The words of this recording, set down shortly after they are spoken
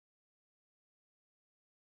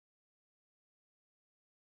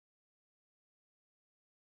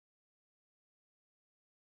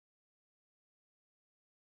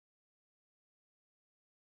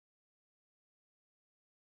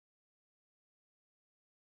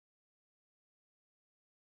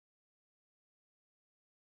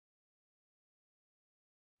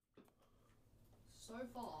so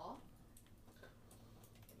far,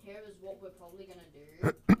 here is what we're probably gonna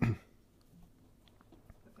do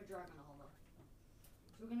for Dragon Armor.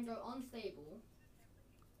 So we're gonna go unstable,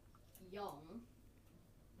 young.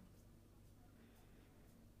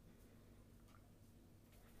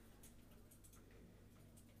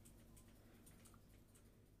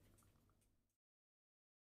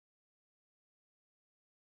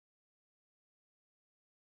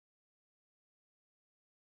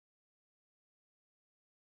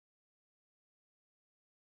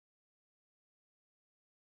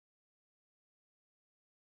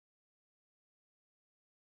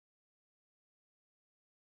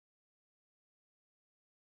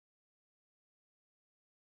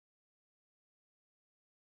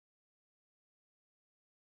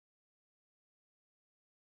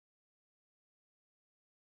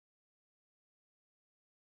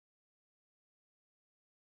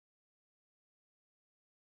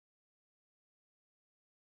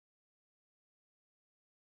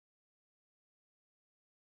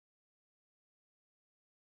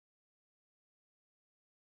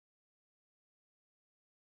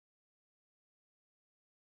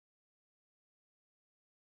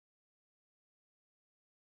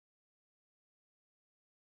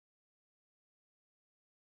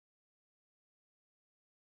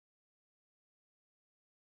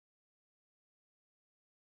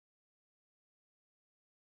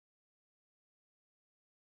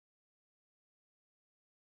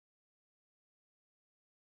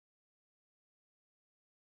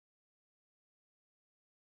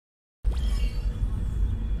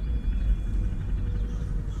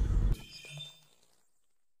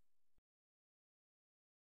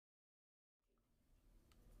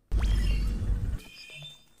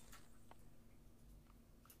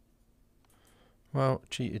 Well,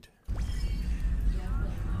 cheated.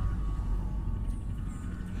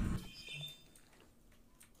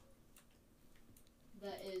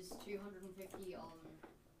 That is 250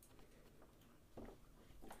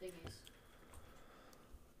 thingies.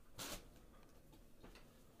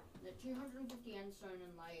 The 250 endstone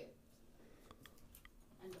and light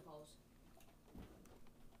ender pearls.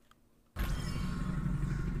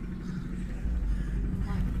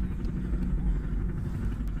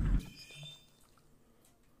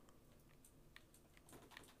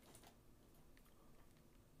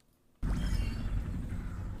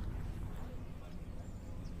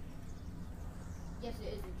 Yes,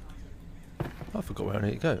 it is enchanted. I forgot where I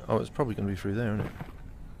need to go. Oh, it's probably going to be through there, isn't it?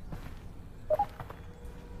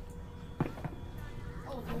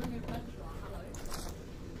 Oh, doing a red shot.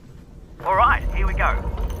 Hello. Alright, here we go.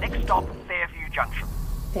 Next stop, Fairview Junction.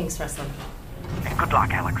 Thanks, Russell. And good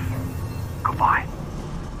luck, Alyx. Goodbye.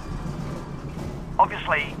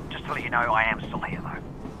 Obviously, just to let you know, I am still here,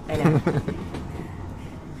 though. I know.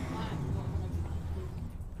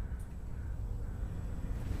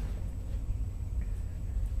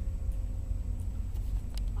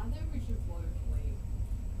 I think we should both wait.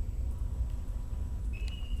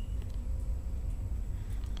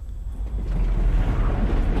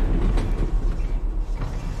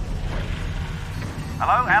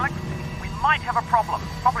 Hello, Alyx? We might have a problem.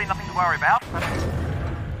 Probably nothing to worry about, but...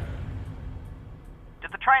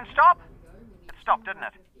 Did the train stop? It stopped, didn't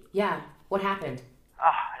it? Yeah, what happened?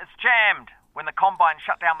 It's jammed. When the Combine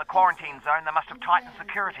shut down the quarantine zone, they must have tightened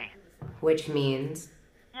security. Which means?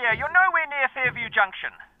 Yeah, you're nowhere near Fairview Junction.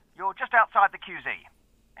 You're just outside the QZ.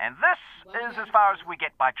 And this is as far as we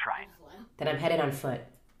get by train. Then I'm headed on foot.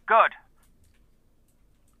 Good.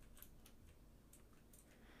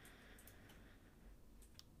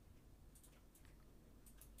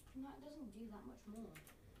 No, it doesn't do that much more.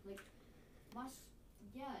 Like,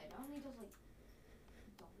 yeah, it only does like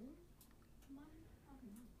double. I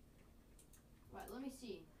don't know. Right, let me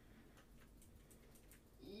see.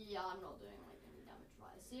 Yeah, I'm not doing like any damage.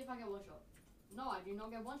 Right, let's see if I get one shot. No, I do not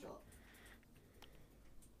get one shot.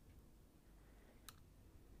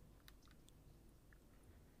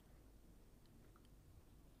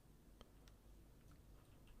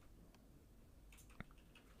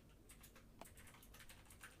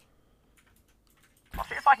 I'll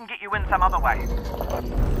see if I can get you in some other way.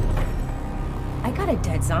 I got a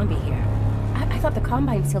dead zombie here. I thought the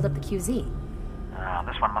Combine sealed up the QZ.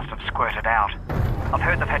 This one must have squirted out. I've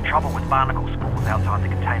heard they've had trouble with barnacle spores outside the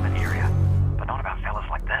containment area, but not about fellas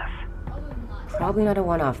like this. Probably not a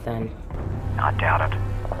one-off then. I doubt it.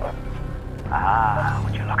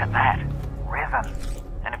 Would you look at that? Resin.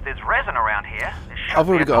 And if there's resin around here, there should I've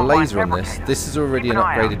already be a got a laser Combine on this. fabricator. This is already Keep an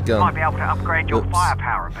eye upgraded out. gun. Might be able to upgrade your Oops.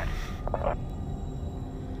 firepower a bit.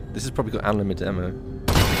 This has probably got unlimited ammo.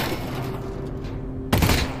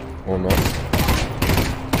 Or not.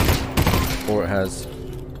 Or it has.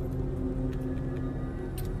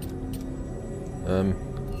 I don't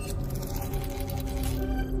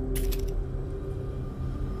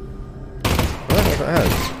know if it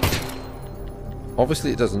has.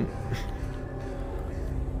 Obviously it doesn't.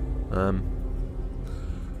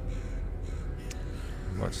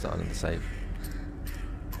 Might start another save.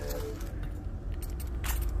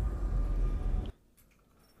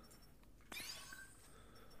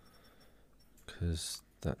 Because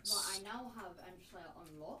that's Right, I now have Slayer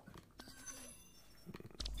unlocked.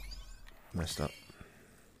 messed up.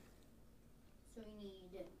 So we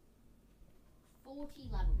need 40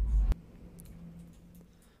 levels.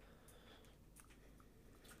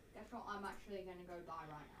 Guess what I'm actually going to go buy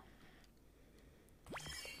right now.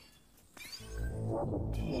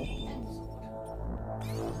 End sword.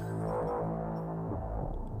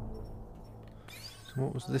 So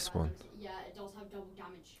what was this one? Yeah, it does have double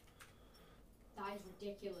damage. That is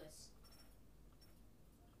ridiculous.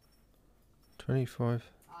 25.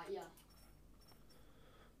 Yeah.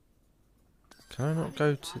 Can I not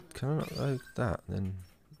go to? Can I not go that then?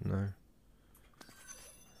 No.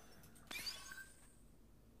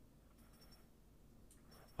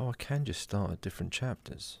 Oh, I can just start at different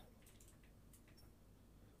chapters.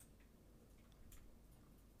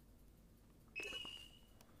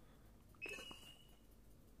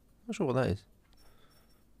 Not sure what that is.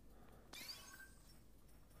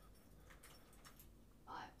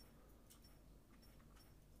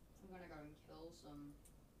 I'm gonna go and kill some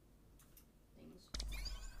things.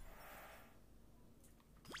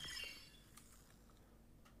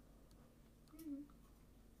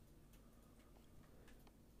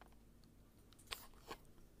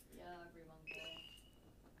 Yeah, everyone's there.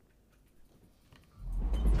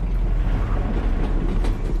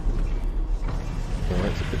 Oh,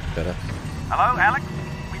 that's a bit better. Hello, Alyx?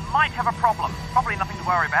 We might have a problem. Probably nothing to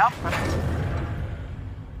worry about, but...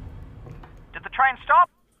 Did the train stop?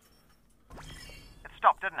 It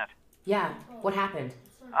stopped, didn't it? Yeah, what happened?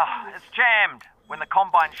 It's jammed. When the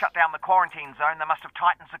Combine shut down the quarantine zone, they must have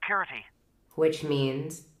tightened security. Which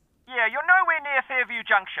means? Yeah, you're nowhere near Fairview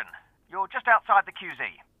Junction. You're just outside the QZ.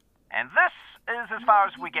 And this is as far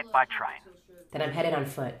as we get by train. Then I'm headed on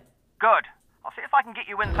foot. Good. I'll see if I can get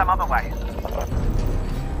you in some other way.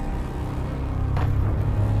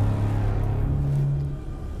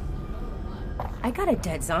 I got a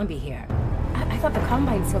dead zombie here. I thought the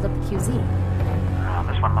Combine sealed up the QZ. Oh,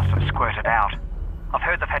 this one must have squirted out. I've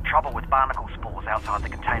heard they've had trouble with barnacle spores outside the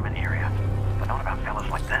containment area. But not about fellas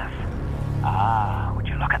like this. Ah, would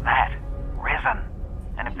you look at that? Resin.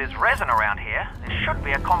 And if there's resin around here, there should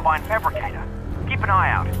be a Combine fabricator. Keep an eye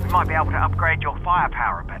out. We might be able to upgrade your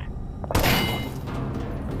firepower a bit.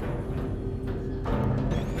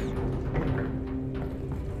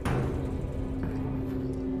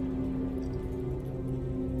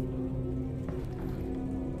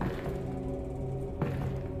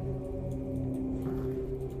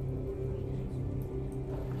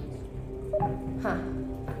 Huh.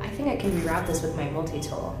 I think I can reroute this with my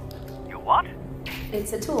multi-tool. Your what?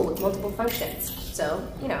 It's a tool with multiple functions.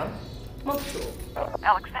 So, you know, multi-tool.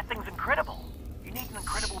 Alyx, that thing's incredible. You need an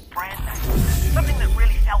incredible brand name. Something that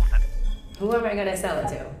really sells it. Who am I gonna sell it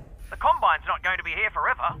to? The Combine's not going to be here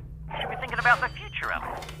forever. You should be thinking about the future,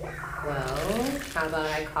 Alyx. Well, how about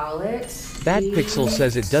I call it... Bad Pixel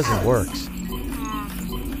says it doesn't work. It's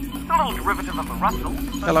a little derivative of the Russell.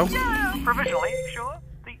 But Hello. Yeah, provisionally, sure.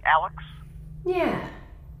 The Alyx. Yeah.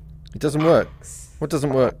 It doesn't work. What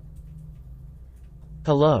doesn't work?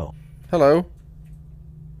 Hello. Hello.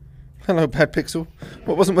 Hello, Bad Pixel.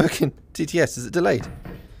 What wasn't working? TTS, is it delayed?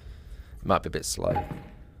 It might be a bit slow.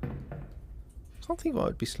 Can't think why it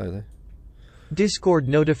would be slow though. Discord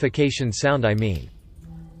notification sound I mean.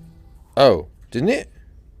 Oh, didn't it?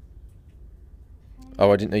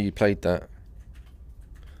 Oh, I didn't know you played that.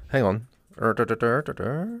 Hang on.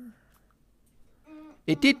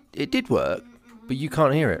 It did work, but you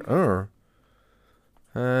can't hear it.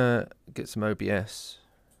 Get some OBS.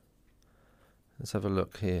 Let's have a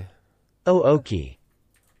look here. Oh, okay.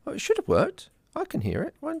 Oh, it should have worked. I can hear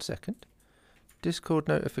it. 1 second. Discord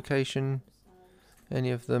notification.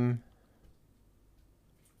 Any of them?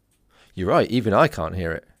 You're right. Even I can't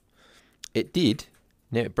hear it. It did.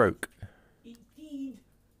 Now it broke.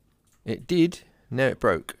 It did. Now it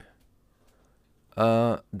broke.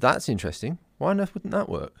 That's interesting. Why on earth wouldn't that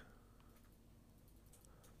work?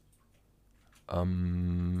 You're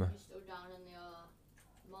still down in the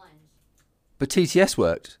mines. But TTS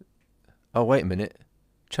worked. Oh, wait a minute.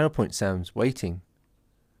 Channel point sounds waiting.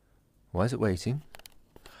 Why is it waiting?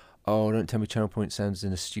 Oh, don't tell me channel point sounds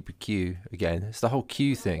in a stupid queue again. It's the whole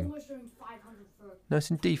queue thing. Almost doing 500 for... No, it's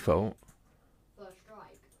in default.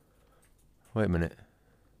 Wait a minute.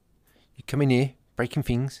 You come in here, breaking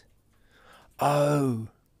things. Oh.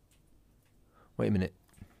 Wait a minute.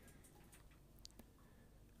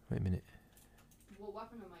 Wait a minute. What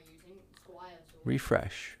weapon am I using? Squire sword.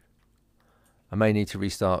 Refresh. I may need to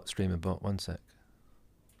restart streamer bot. 1 sec.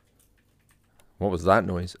 What was that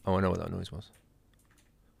noise? Oh, I know what that noise was.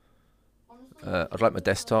 Honestly, I'd like my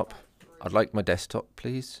desktop. I'd like my desktop,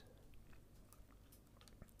 please.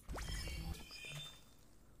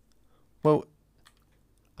 Well,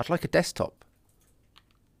 I'd like a desktop.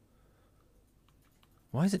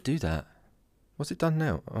 Why does it do that? What's it done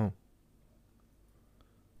now? Oh.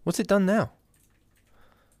 What's it done now?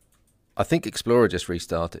 I think Explorer just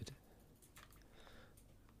restarted.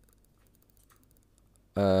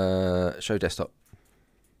 Show desktop.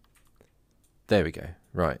 There we go.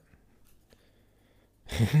 Right.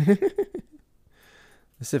 Let's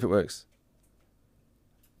see if it works.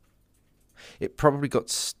 It probably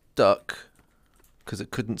got stuck because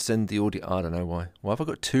it couldn't send the audio. I don't know why. Why have I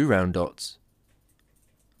got 2 round dots?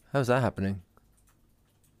 How's that happening?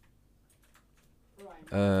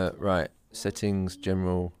 Right. Settings,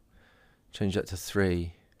 general. Change that to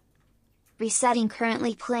 3. Resetting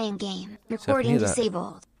currently playing game. Recording hear that.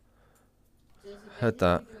 disabled. Heard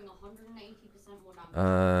that.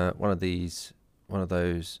 One of these. One of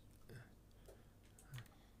those.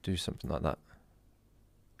 Do something like that.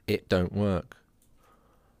 It don't work.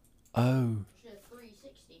 Oh.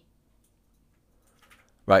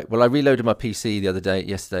 Right, well I reloaded my PC the other day,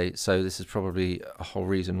 yesterday, so this is probably a whole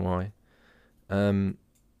reason why. Let's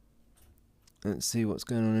see what's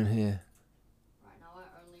going on in here. Right now I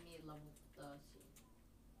only need level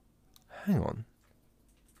 30. Hang on.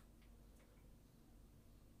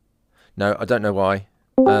 No, I don't know why.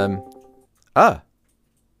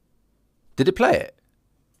 Did it play it?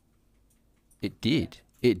 It did.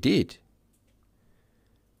 It did.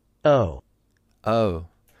 Oh. Oh.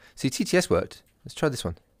 See, TTS worked. Let's try this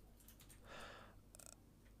one.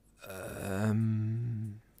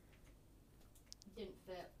 Didn't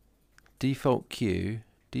fit. Default queue.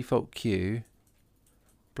 Default queue.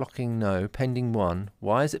 Blocking no. Pending 1.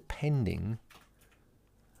 Why is it pending?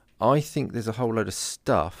 I think there's a whole load of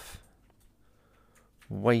stuff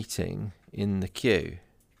waiting in the queue.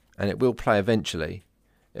 And it will play eventually.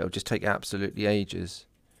 It'll just take absolutely ages.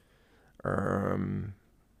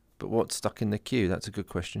 But what's stuck in the queue? That's a good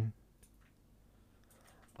question.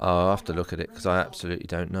 I'll have to look at it because I absolutely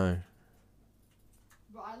don't know.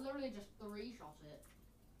 But I literally just 3-shot it.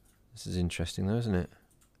 This is interesting though, isn't it?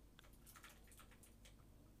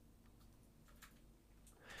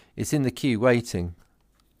 It's in the queue waiting.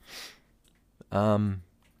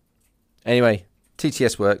 Anyway,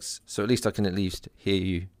 TTS works, so at least I can at least hear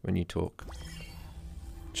you when you talk.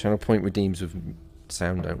 Channel point redeems with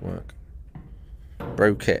sound don't work.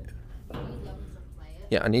 Broke it.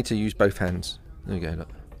 Yeah, I need to use both hands. There you go, look.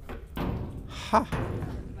 Ha!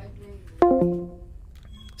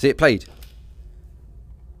 See, it played.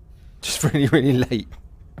 Just really, really late.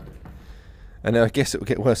 And I guess it will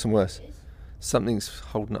get worse and worse. Something's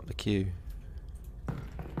holding up the queue.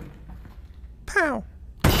 Pow!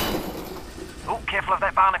 Oh, careful of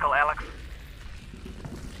that barnacle, Alyx.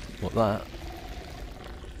 What that?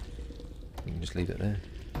 You can just leave it there.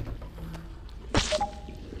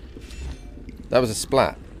 That was a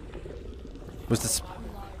splat. Was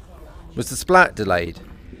the splat delayed?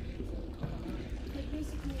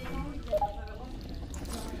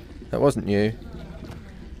 That wasn't you.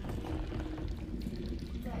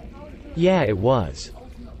 Yeah, it was.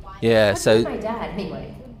 Yeah, so My dad,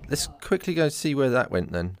 anyway. let's quickly go see where that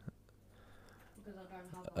went then.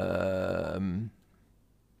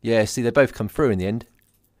 Yeah, see, they both come through in the end.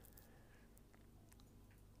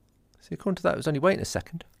 See, according to that, it was only waiting a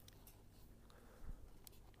second.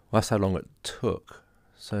 Well, that's how long it took.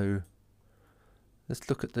 So let's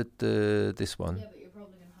look at this one. Yeah, but you're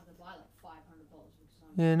probably going to have to buy like $500 because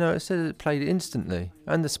Yeah, no, it said it played it instantly.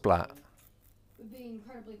 And the splat. we're being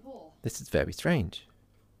incredibly poor. This is very strange.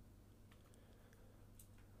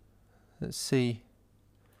 Let's see.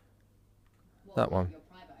 That one. Your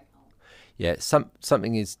private account. Yeah,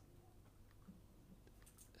 something is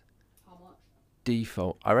How much?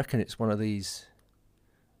 default. I reckon it's one of these.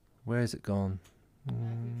 Where has it gone? If you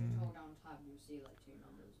just hold down tab, you'll see like 2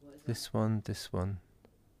 numbers. What is This one, this one.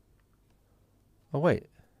 Oh wait.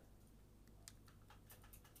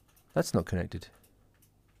 That's not connected.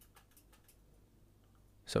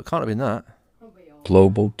 So it can't have been that. that? Probably your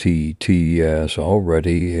Global TTS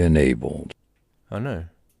already enabled. I know.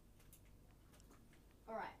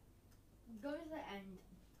 Alright. Go to the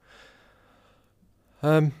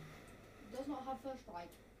end. Does not have first strike.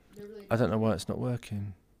 Literally I don't know why it's not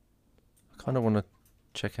working. I Kind of want to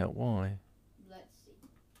check out why. Let's see.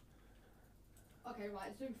 Okay, right.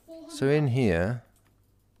 It's doing 400. So in here,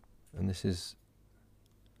 and this is.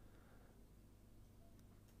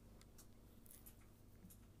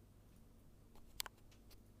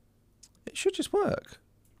 It should just work.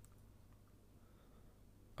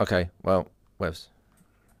 Okay, well, Webs.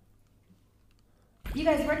 You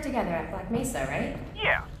guys work together at Black Mesa, right?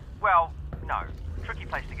 Yeah. Well, no. Tricky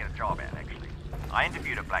place to get a job at, actually. I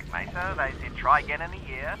interviewed at Black Mesa. They said try again in a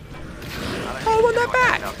year. I want that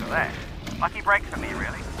back. After that. Lucky break for me,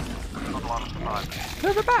 really. Not a lot of surprises.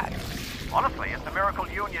 Have it back. Honestly, it's a miracle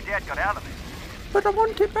you and your dad got out of it. But I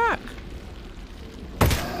want it back.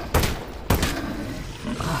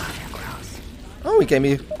 Oh, they're gross. Oh, he gave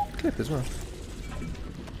me a clip as well.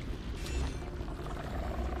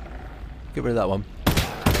 Get rid of that one.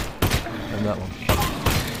 And that one.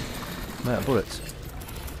 I'm out of bullets.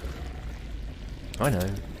 I know.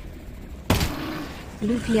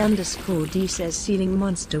 Luffy_D says Ceiling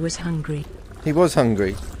Monster was hungry. He was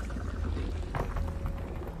hungry.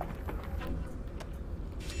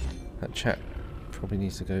 That chap probably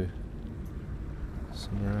needs to go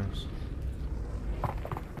somewhere else.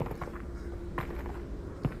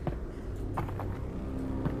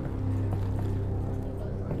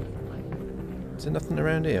 Is there nothing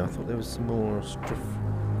around here? I thought there was some more stuff.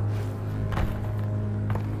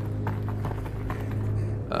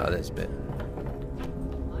 Ah, there's a bit.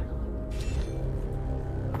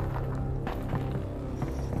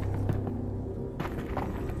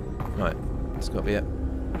 Right, it's got to be it.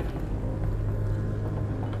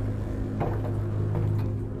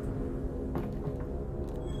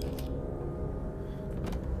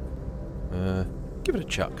 Give it a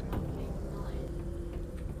chuck.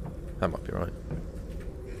 That might be right.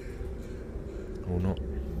 Or not.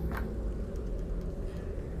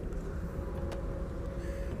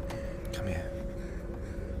 Come here.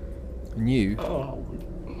 And you?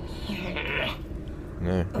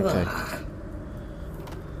 No, okay.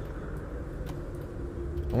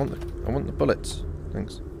 I want the bullets.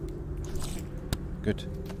 Thanks. Good.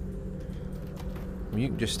 Well, you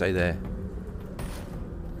can just stay there.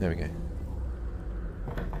 There we go.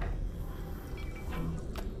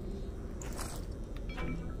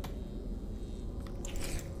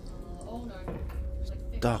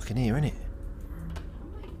 Dark in here, isn't it?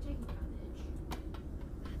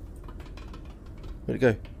 Where'd it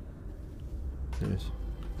go? There it is.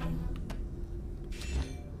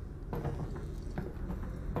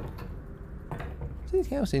 Is there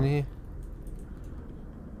anything else in here?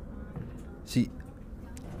 See,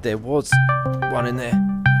 there was one in there.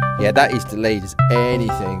 Yeah, that is delayed as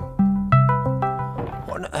anything.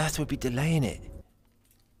 What on earth would be delaying it?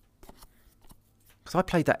 Because I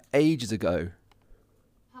played that ages ago.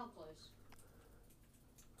 How close?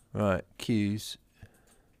 Right, cues.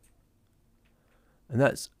 And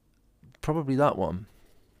that's probably that one.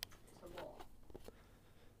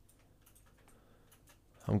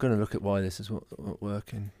 I'm going to look at why this is not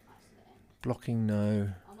working. Blocking, no.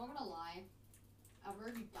 I'm not gonna lie. I've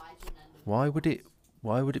already died to an end.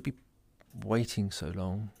 Why would it be waiting so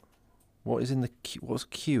long? What is in the what's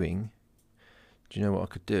queuing? Do you know what I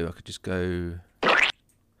could do? I could just go.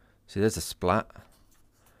 See, there's a splat.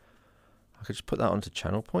 I could just put that onto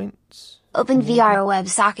channel points. OpenVR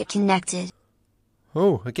WebSocket connected.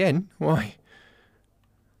 Oh, again? Why?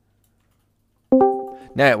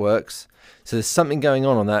 Now it works. So there's something going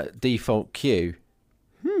on that default queue.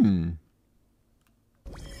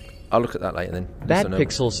 I'll look at that later then. That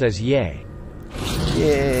pixel says yay.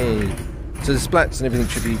 Yay! So the splats and everything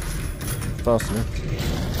should be fast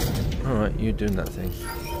enough. Alright, you're doing that thing.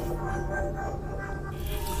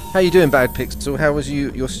 How you doing, Bad Pixel? How was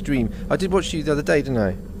your stream? I did watch you the other day, didn't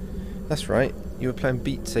I? That's right. You were playing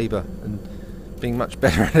Beat Saber and being much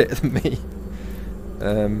better at it than me.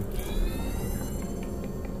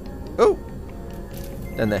 Oh!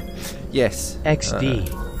 Down there. Yes. XD.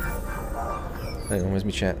 Hang on, where's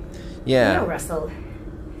my chat? Yeah. You know, Russell,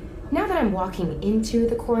 now that I'm walking into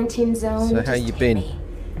the quarantine zone... So how you been?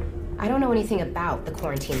 I don't know anything about the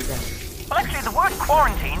quarantine zone. Well, actually, the word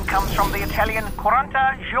quarantine comes from the Italian 40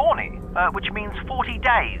 giorni, which means 40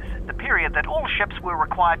 days, the period that all ships were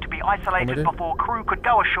required to be isolated before crew could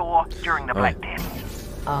go ashore during the Black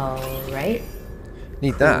Death. Alright.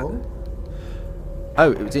 Need that.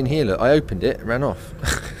 Oh, it was in here, look. I opened it, ran off.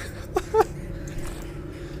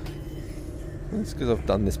 That's because I've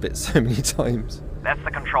done this bit so many times. That's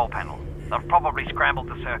the control panel. They've probably scrambled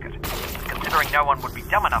the circuit. Considering no one would be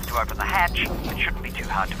dumb enough to open the hatch, it shouldn't be too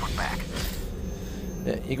hard to put back.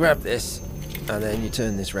 Yeah, you grab this, and then you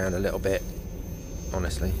turn this round a little bit.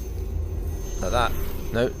 Honestly. Like that.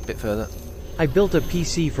 No, a bit further. I built a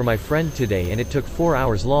PC for my friend today and it took 4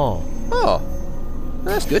 hours long. Oh,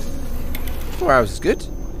 that's good. 4 hours is good.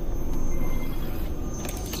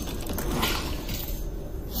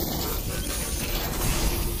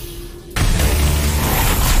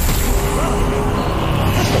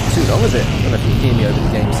 That's not too long, is it? I don't know if you can hear me over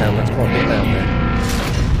the game sound. That's quite a bit down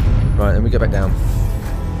there. Right, then we go back down.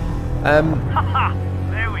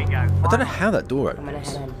 There we go. I don't know how that door I'm gonna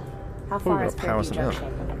opens. head in. How Probably far is gotta power Fairview something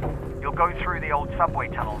up. Junction? You'll go through the old subway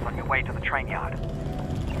tunnels on your way to the train yard.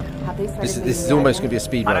 Have they started This moving is the almost going island? to be a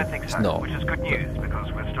speed I run. don't think It's so, not. which is good news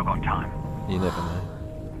because we've still got time. You never know.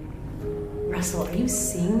 Russell, are you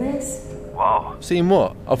seeing this? Whoa. Seeing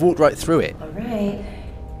what? I've walked right through it. Alright.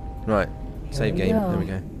 Right. Save we game. go. There we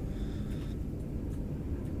go.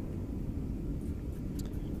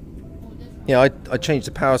 Yeah, I changed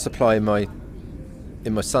the power supply in my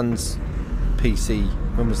son's PC.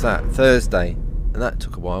 When was that? Thursday, and that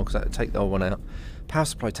took a while because I had to take the old one out. Power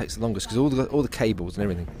supply takes the longest because all the cables and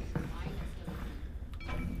everything.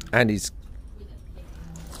 And his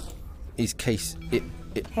case it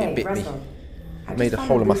Hey, bit Russell. me. I Made just a found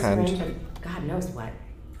hole in my loose hand. syringe of God knows what.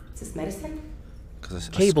 Is this medicine? Cause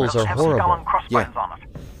I Cables are Have some skull horrible. and crossbones on it.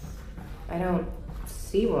 I don't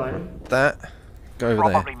see one. that go over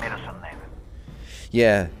there. Probably medicine then.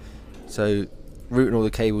 Yeah. So routing all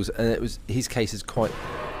the cables, and it was his case is quite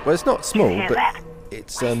well. It's not small, hear but that?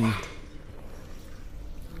 it's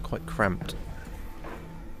quite cramped.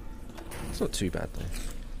 It's not too bad though.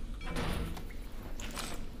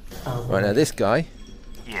 Oh, Right now, this guy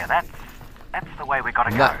Yeah, that's the way we gotta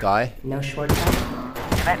and go. that guy. no shortcut?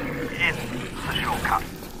 That is the shortcut.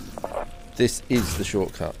 This is the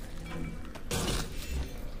shortcut.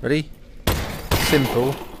 Ready?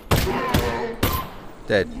 Simple.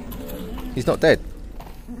 Dead. He's not dead.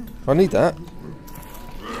 I need that.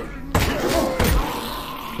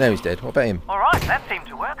 Now he's dead. What about him? Alright, that seemed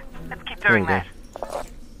to work. Let's keep There doing we go. that.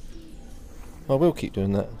 I will keep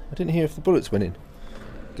doing that. I didn't hear if the bullets went in.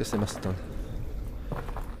 Guess they must have done.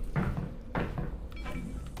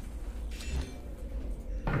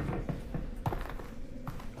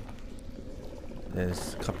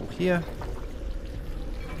 There's a couple here,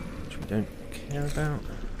 which we don't care about.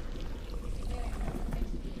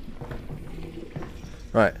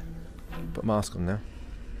 Right, put a mask on now.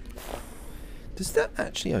 Does that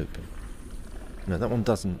actually open? No, that one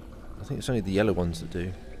doesn't. I think it's only the yellow ones that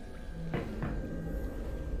do.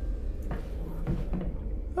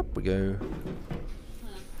 Up we go.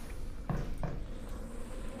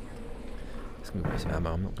 It's going to waste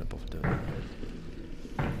ammo. I'm not going to bother doing that.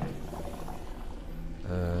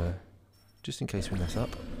 Just in case we mess up.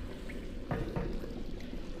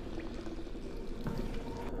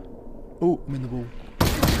 Oh, I'm in the wall.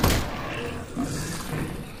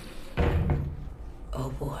 Oh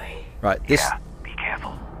boy. Right, this Yeah, be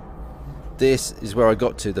careful. this is where I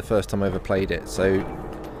got to the first time I ever played it. So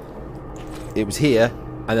it was here,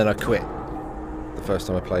 and then I quit the first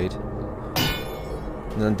time I played,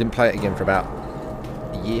 and then didn't play it again for about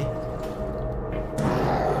a year.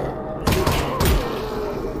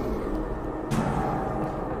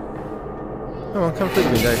 Come on, come through the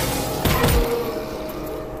window.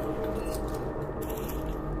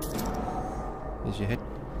 Is your head?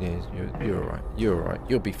 Yeah, you're alright. You're alright.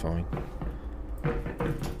 You'll be fine.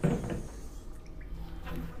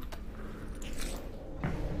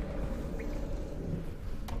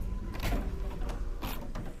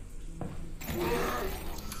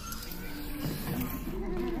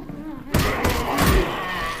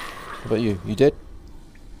 What about you? You dead?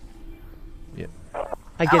 Yep.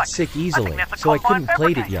 I get Alex, sick I easily, think that's a so I combine couldn't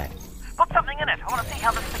play it fabricator. yet. Put something in it. I want to see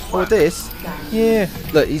how this thing Oh, works. this? Yeah.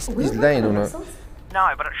 Look, he's laying on it. Russell? No,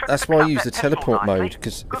 but it should That's pick why I up use that the pistol teleport nicely. mode,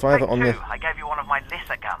 'cause Good if I have it thing on the- too, I gave you one of my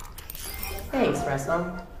lesser guns. Thanks,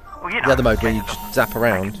 Russell. Well, you know, The other mode where you in case just of zap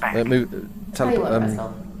around, back. move, Tell you what, teleport,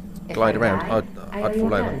 Russell. If glide I around, die, I'd I owe you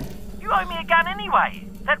fall a over. gun. You owe me a gun anyway.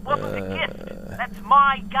 That wasn't a gift. That's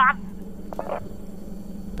my gun.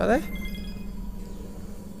 About there?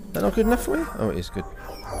 That not good enough for you? Oh, it is good.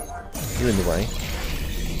 You're in the way.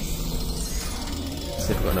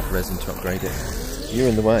 See if I've got enough resin to upgrade it. You're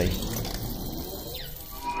in the way.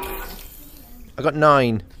 I got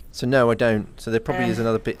 9, so no, I don't. So there probably is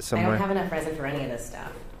another bit I don't somewhere. have enough resin for any of this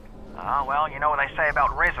stuff. Ah, well, you know what they say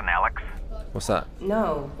about resin, Alex. What's that?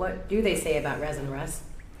 No, what do they say about resin, Russ?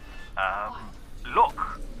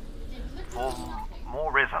 Look for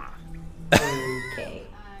more resin. Okay.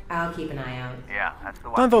 I'll keep an eye out. Yeah, that's the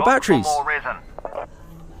one. 9 volt Look batteries. For more resin.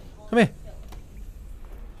 Come here.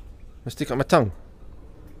 I'll stick it on my tongue.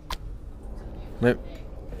 Nope.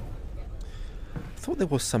 I thought there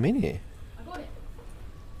was some in here.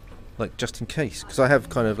 like just in case, because I have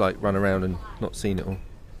kind of like run around and not seen it all.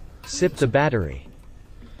 Sip the battery.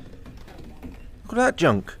 Look at that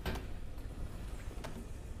junk.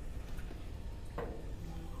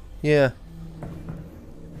 Yeah.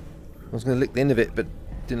 I was going to lick the end of it, but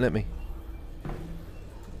didn't let me.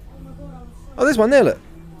 Oh, there's one there, look.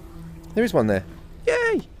 There is one there.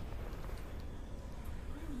 Yay!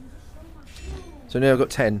 So now I've got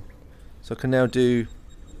 10. So I can now do...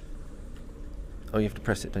 Oh, you have to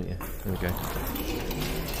press it, don't you? There we go.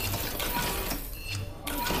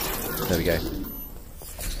 There we go.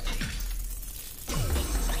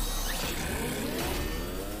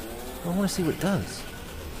 I want to see what it does.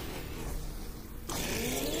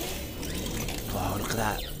 Oh, look at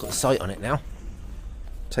that. Got the sight on it now.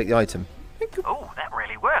 Take the item. Oh, that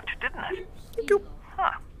really worked, didn't it? Thank you.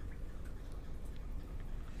 Huh.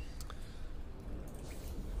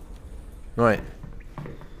 Right.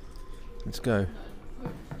 Let's go.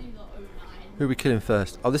 Who are we killing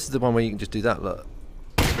first? Oh, this is the one where you can just do that, look.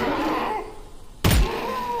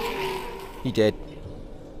 He did.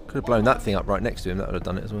 Could have blown that thing up right next to him, that would have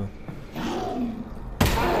done it as well.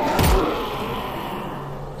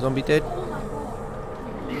 Zombie dead.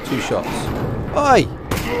 2 shots. Oi!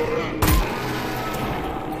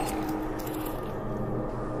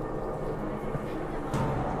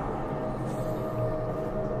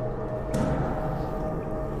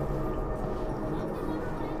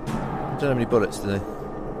 I don't have any bullets today.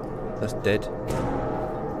 That's dead.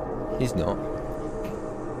 He's not.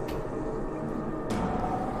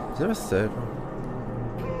 Is there a third one?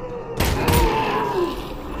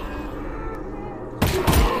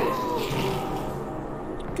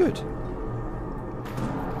 Good.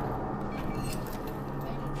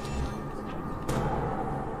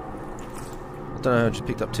 I don't know, I just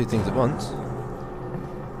picked up 2 things at once.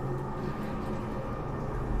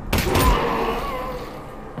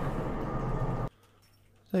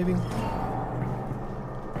 Saving.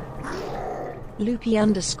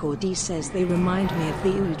 Loopy_D says they remind me of the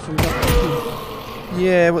Ood from Doctor Who.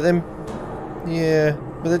 Yeah, but then... Yeah,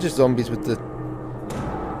 but they're just zombies with the...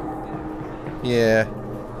 Yeah.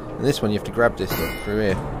 And this one you have to grab this look, through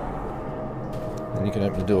here. Then you can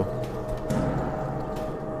open the door.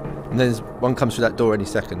 And then one comes through that door any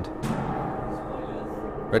second.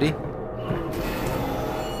 Ready?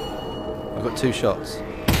 I've got 2 shots.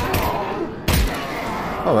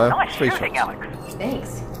 Oh well, Nice 3 shooting, shots. Alyx.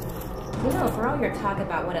 Thanks. You know, for all your talk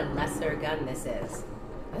about what a lesser gun this is,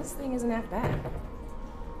 this thing isn't that bad.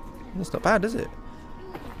 That's not bad, is it?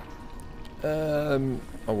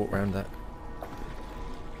 I'll walk around that.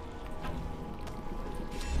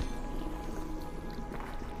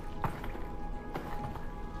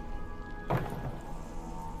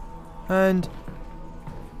 And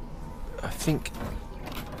I think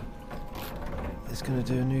it's going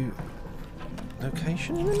to do a new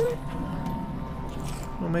location in a minute?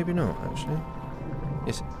 Or maybe not, actually.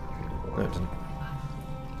 Yes. No, it doesn't.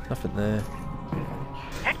 Nothing there.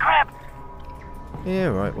 Hit crab! Yeah,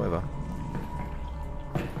 right, whatever.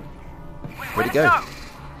 Where'd it go?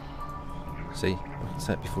 See, I can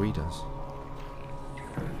say it before he does.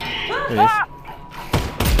 There he is.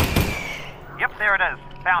 Yep, there it is.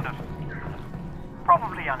 Found it.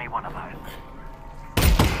 Probably only one of those.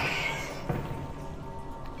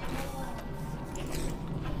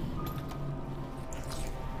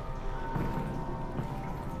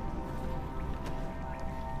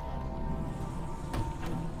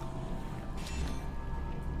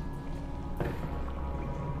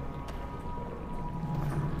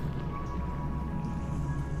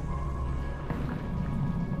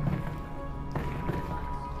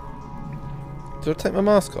 Do I take my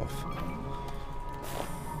mask off?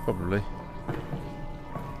 Probably.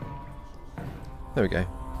 There we go.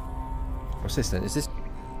 What's this then? Is this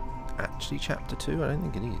actually chapter 2? I don't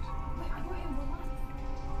think it is.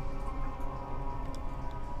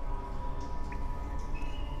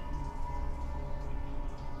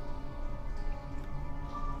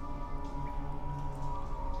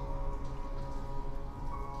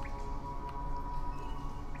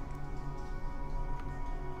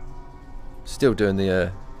 Still doing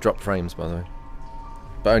the drop frames, by the way.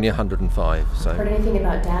 But only 105, so... Heard anything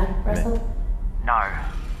about Dad, Russell? No.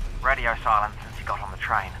 Radio silence since he got on the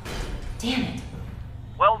train. Damn it.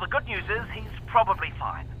 Well, the good news is he's probably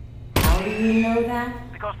fine. How do you know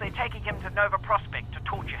that? Because they're taking him to Nova Prospect to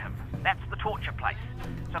torture him. That's the torture place.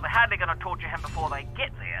 So they're hardly going to torture him before they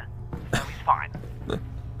get there. So he's fine.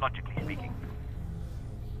 Logically speaking.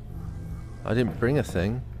 I didn't bring a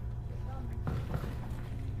thing.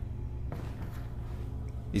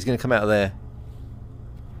 He's going to come out of there.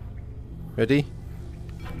 Ready?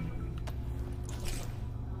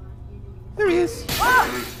 There he is.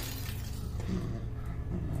 I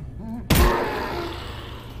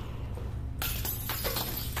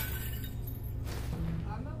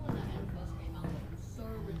remember when that end first came out, it was so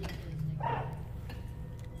ridiculous.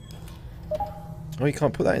 Oh, you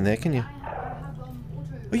can't put that in there, can you? I have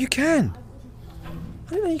auto. Oh, you can. I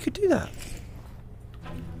didn't know you could do that.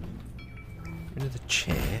 Rid of the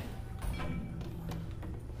chair.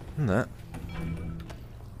 And that.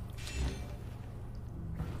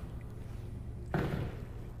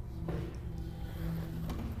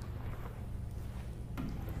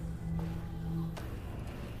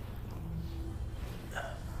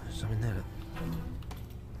 There's something there. Look.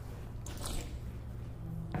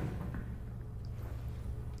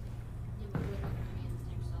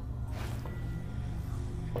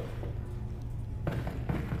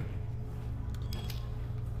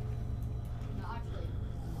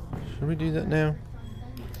 Shall we do that now?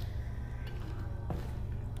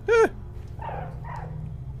 Ah!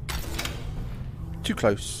 Too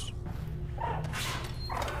close.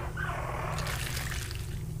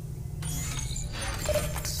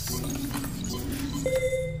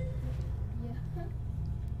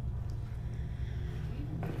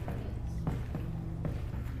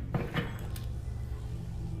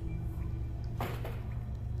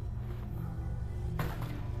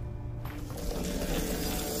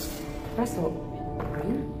 Russell, are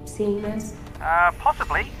you seeing this?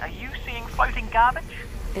 Possibly. Are you seeing floating garbage?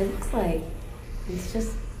 It looks like it's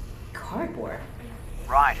just cardboard.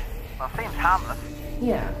 Right. Well, it seems harmless.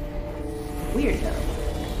 Yeah. Weird though.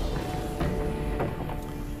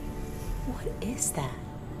 What is that?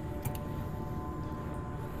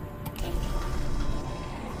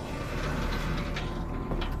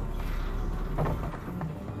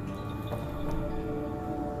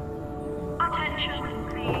 Attention,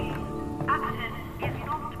 please. Access is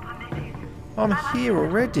not permitted. I'm here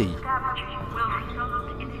already. Damage will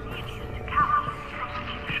result in immediate capital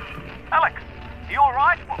prosecution. Alyx, you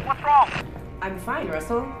alright? What's wrong? I'm fine,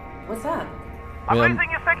 Russell. What's up? I'm Well, I'm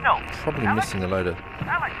losing your signal. Probably Alyx? missing a load of.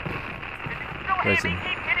 Alex, if you can still hear Where's me, he?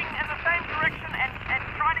 keep heading in the same direction and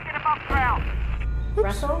try to get above ground.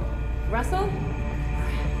 Russell? Russell?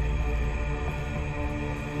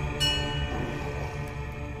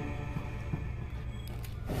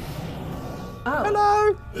 Oh.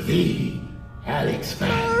 Hello. The Alyx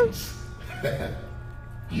fans.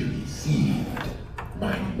 You received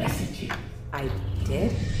my messages. I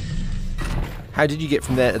did? How did you get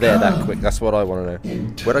from there to there that quick? That's what I want to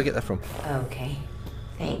know. Where'd I get that from? Okay.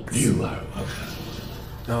 Thanks. You are welcome.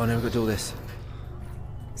 Oh, I never got to do all this.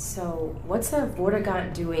 So, what's a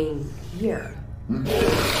Vortigaunt doing here?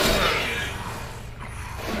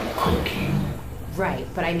 Cooking. Right,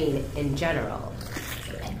 but I mean in general.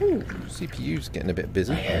 Ooh, CPU's getting a bit I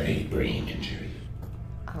busy. have a brain injury.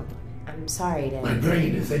 Oh, I'm sorry My to...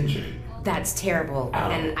 brain is injured. That's terrible, Ow.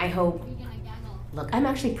 and I hope... Look, I'm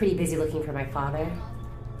actually pretty busy looking for my father.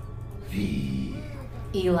 The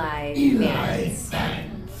Eli Eli Vance.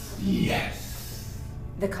 Vance. Yes.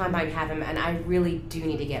 The Combine have him, and I really do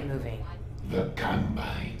need to get moving. The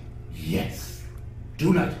Combine. Yes.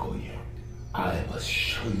 Do not go yet. I must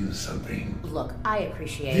show you something. Look, I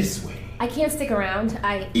appreciate This way. I can't stick around.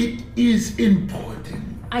 It is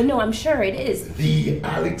important. I know, I'm sure it is. The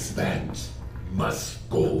Alyx Vance must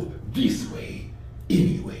go this way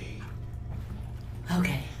anyway.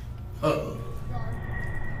 Okay. Uh-oh.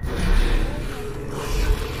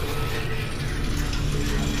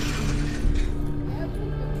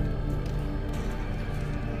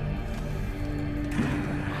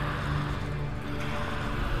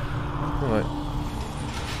 Right.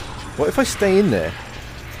 What if I stay in there?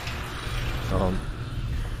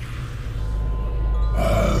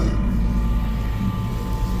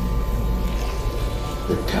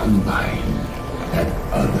 The Combine and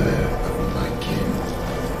other of my kin.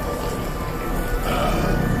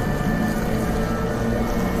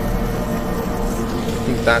 I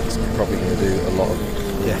think that's probably going to do a lot of.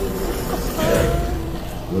 Yeah.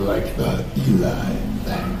 Like the Eli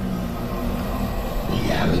Vance. The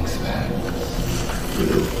Alyx Vance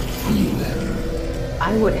will free them.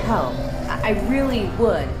 I would help. I really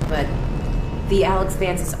would, but the Alyx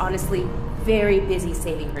Vance is honestly very busy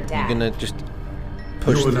saving her dad. You're going to just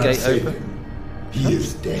push You will the not gate save open? him. He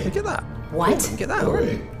is dead. Look at that. What? Get that.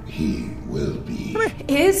 Correct. He will be.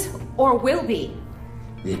 Is or will be?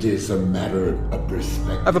 It is a matter of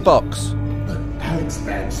perspective. Have a box. But Alyx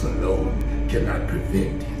Vance alone cannot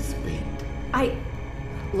prevent his fate.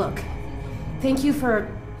 Look, thank you for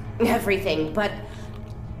everything, but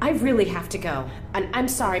I really have to go. And I'm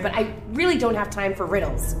sorry, but I really don't have time for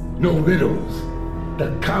riddles. No riddles.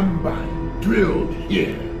 The Combine drilled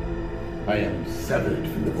here. I am severed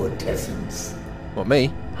from the vortessence. What,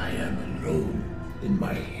 me? I am alone in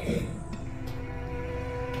my head.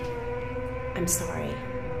 I'm sorry.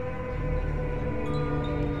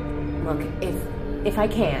 Look, if I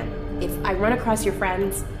can, if I run across your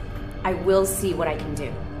friends, I will see what I can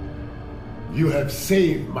do. You have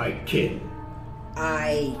saved my kin.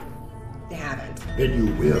 I haven't. Then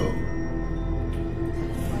you will.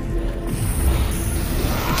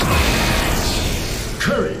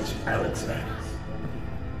 Courage, Alyx.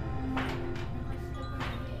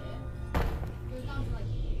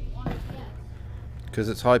 Because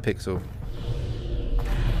it's high pixel.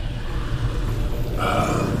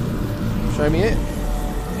 Show me it.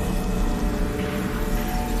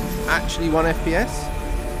 Actually 1 FPS?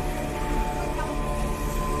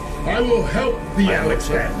 I will help the Alyx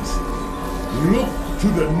fans. Look to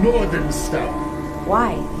the northern star.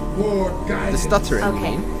 Why? For guidance. The stuttering,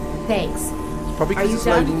 Okay, you mean? thanks. Probably because you it's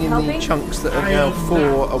done loading in helping? the chunks that are I now am 4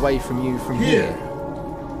 not. away from you from Here.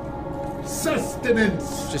 here. Sustenance.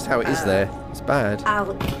 It's just how it is there. It's bad.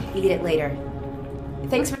 I'll eat it later.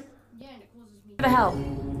 Thanks for the help.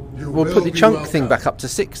 You We'll will put the be chunk welcome. thing back up to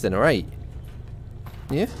 6 then, or 8.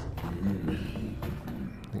 Yeah? I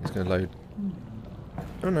think it's going to load.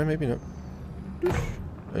 Oh no, maybe not. Oh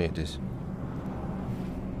yeah, it is.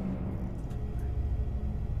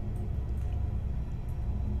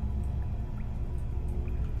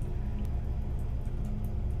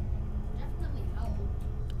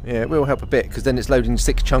 Yeah, it will help a bit, because then it's loading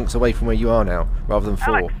 6 chunks away from where you are now, rather than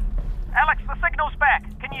 4. Alyx, the signal's back.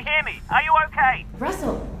 Can you hear me? Are you okay?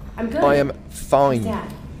 Russell, I'm good. I am fine.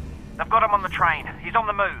 Dad. They've got him on the train. He's on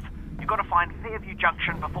the move. You've got to find Fairview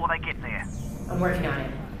Junction before they get there. I'm working on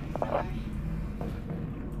it.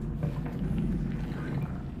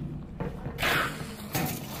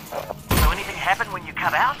 So anything happen when you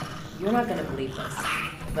cut out? You're not gonna believe this,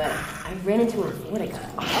 but I ran into a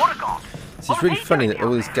Vortigon. Vortigon? See, it's really funny that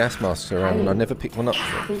all these gas masks are around and I never picked one up.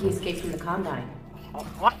 I think he escaped from the Combine.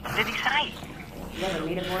 What did he say? You ever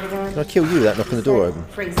meet a Vortigon? Can I kill you without knocking the door open?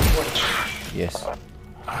 Crazy Vortigon. Yes.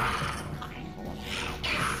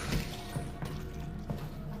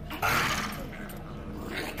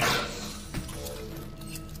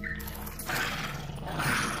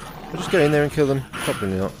 I'll just go in there and kill them.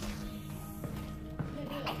 Probably not.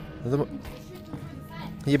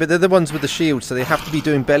 Yeah, but they're the ones with the shield, so they have to be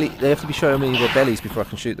doing belly. They have to be showing me their bellies before I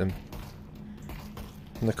can shoot them.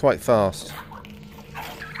 And they're quite fast.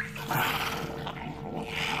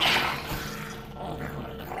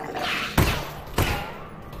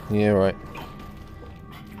 Yeah, right.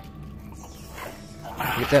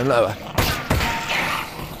 Get down lower.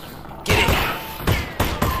 Get it!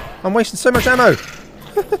 I'm wasting so much ammo!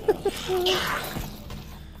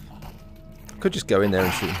 Could just go in there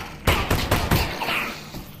and shoot him.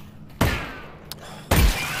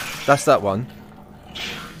 That's that one.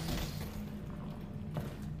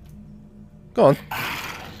 Go on. It'd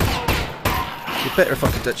be better if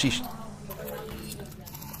I could actually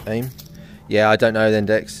aim. Yeah, I don't know then,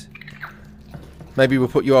 Dex. Maybe we'll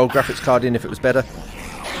put your old graphics card in if it was better.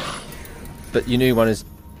 But your new one is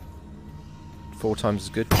 4 times as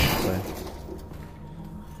good. So.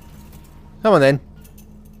 Come on then.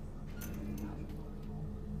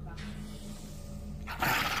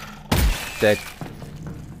 Dead.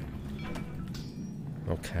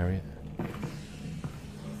 I'll carry it.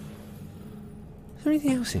 Is there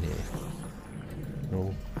anything else in here?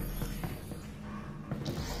 No.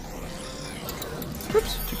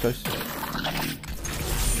 Oops, too close.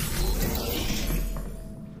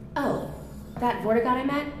 Oh, that Vortigon I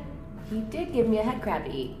met? He did give me a head crab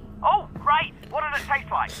to eat. Oh, great! What did it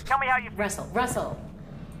taste like? Tell me how you... Russell,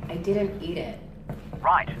 I didn't eat it.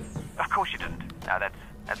 Right. Of course you didn't. No,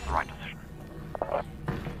 that's the right decision.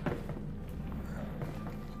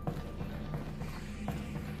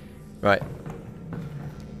 Right.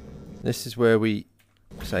 This is where we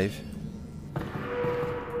save.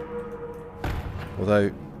 Although,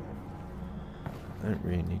 I don't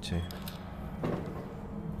really need to.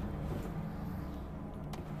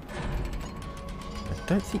 I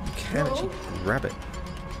don't think you can actually grab it.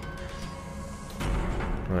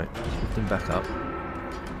 Right, lift him back up.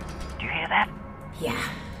 Do you hear that? Yeah.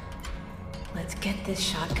 Let's get this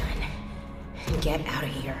shotgun and get out of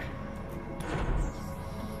here.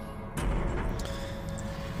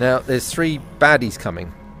 Now, there's 3 baddies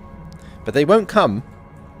coming. But they won't come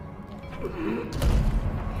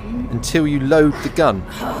until you load the gun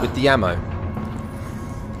with the ammo.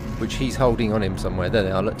 Which he's holding on him somewhere. There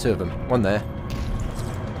they are, look, 2 of them. One there.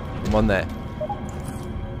 And one there.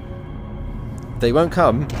 They won't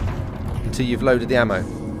come until you've loaded the ammo.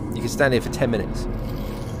 You can stand here for 10 minutes.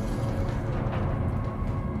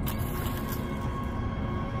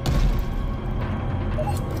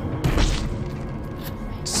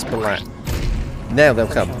 Splat. Now they'll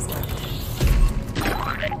come.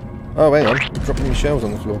 Oh, hang on. Dropping the shells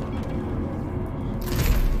on the floor.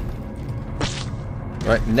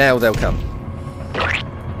 Right, now they'll come.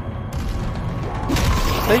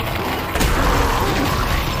 See?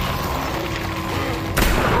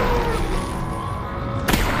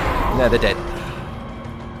 Now they're dead.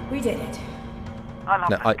 We did it. I love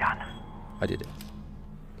this gun. I did it.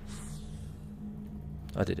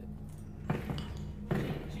 I did it.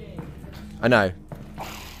 I know.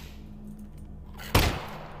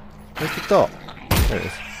 Where's the dot? There it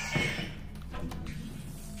is.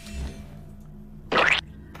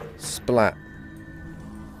 Splat.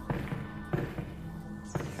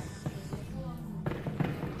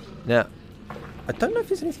 Now, I don't know if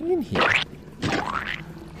there's anything in here.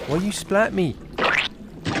 Why you splat me?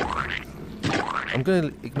 I'm gonna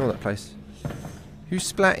ignore that place.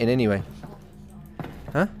 Who's splatting anyway?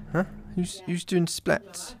 Huh? Huh? Who's doing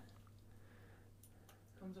splats?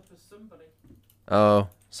 Oh,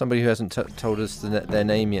 somebody who hasn't told us their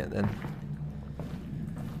name yet then.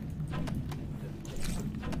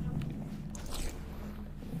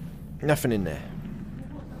 Nothing in there.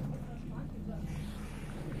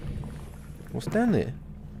 What's down there?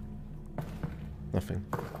 Nothing.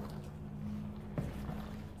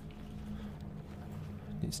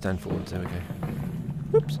 Need to stand forwards, there we go.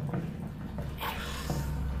 Whoops.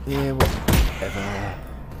 Yeah, whatever.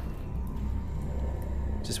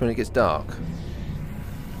 Just when it gets dark.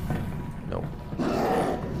 No.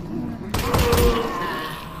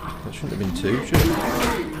 That shouldn't have been two, should it?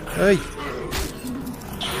 Hey!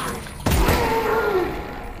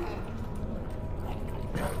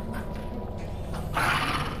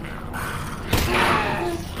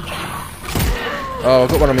 Oh, I've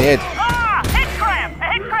got one on my head. Ah! Head crab! A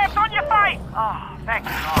head crab's on your face! Oh, thank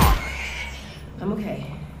God. I'm okay.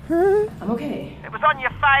 I'm okay. It was on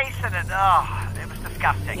your face and it was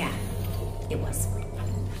disgusting. Yeah, it was.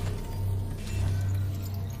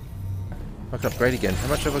 I can upgrade again. How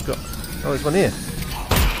much have I got? Oh, there's one here.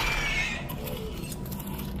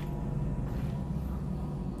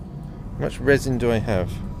 How much resin do I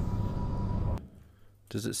have?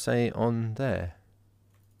 Does it say on there?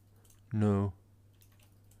 No.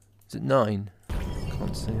 Is it 9?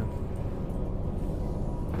 Can't see it.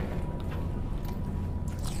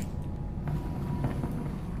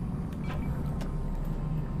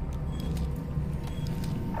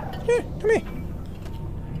 Here, come here.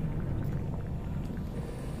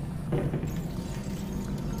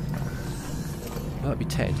 That'd be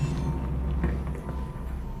Ted.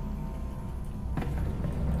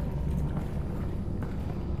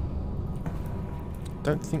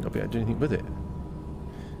 Don't think I'll be able to do anything with it.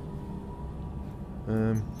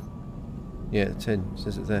 Yeah, 10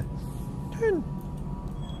 says it there. 10.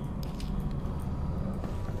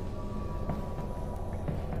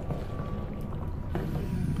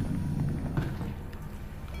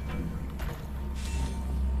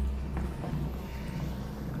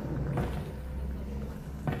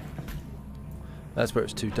 That's where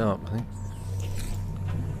it's too dark, I think.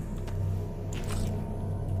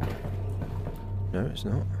 No, it's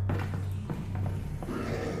not.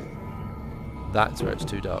 That's where it's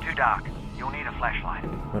too dark. Too dark. You'll need a flashlight.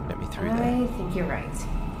 Won't let me through there. I think you're right.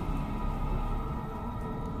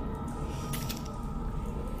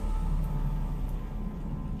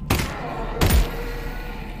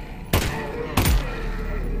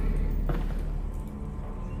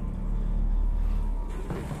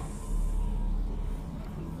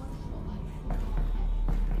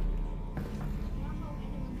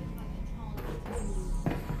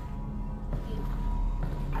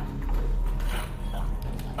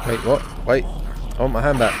 Wait, what? Wait. I want my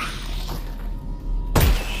hand back.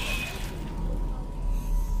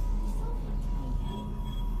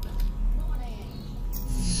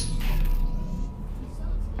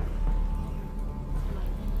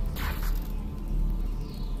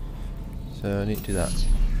 So I need to do that.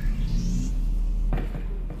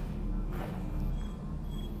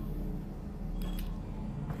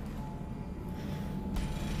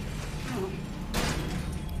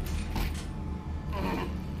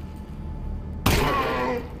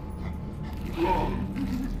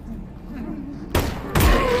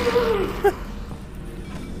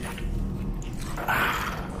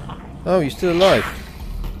 Oh, you're still alive.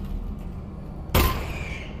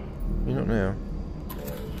 You're not now.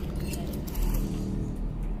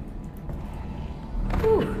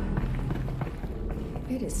 Ooh.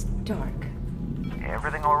 It is dark.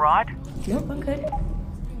 Everything all right? Nope, I'm good.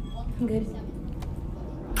 I'm good.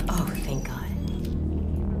 Oh, thank God.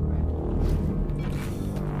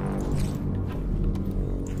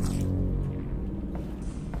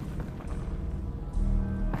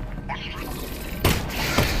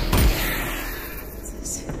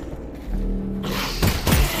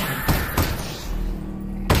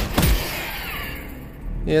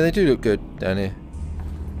 Yeah, they do look good down here.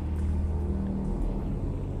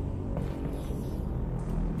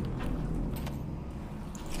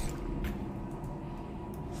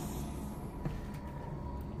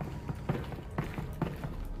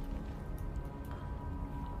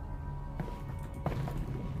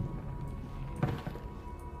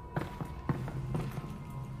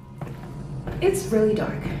 It's really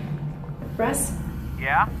dark. Russ,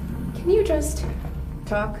 Yeah? can you just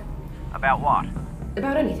talk About what?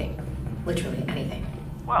 about anything? Literally anything.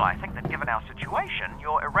 Well, I think that given our situation,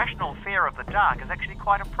 your irrational fear of the dark is actually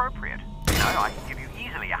quite appropriate. You know, I can give you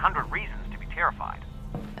easily 100 reasons to be terrified.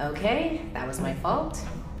 Okay, that was my fault.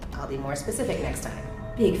 I'll be more specific next time.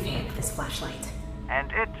 Big fan of this flashlight. And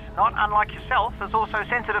it, not unlike yourself, is also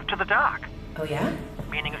sensitive to the dark. Oh yeah?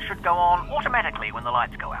 Meaning it should go on automatically when the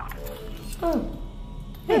lights go out. Oh,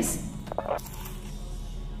 nice.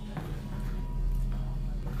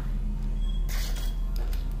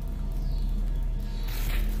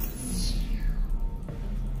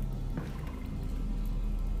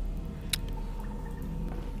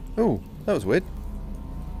 Oh, that was weird.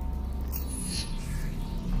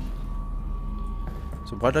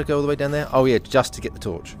 So why did I go all the way down there? Oh yeah, just to get the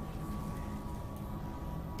torch.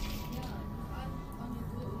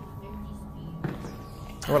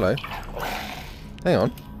 Oh, hello. Hang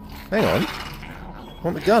on. Hang on. I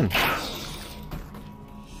want the gun.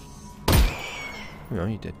 No,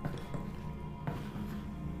 you did.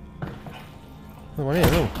 Oh, one here.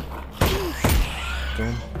 Oh. Go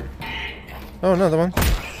on. Oh, another one.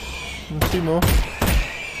 And 2 more.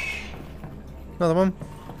 Another one.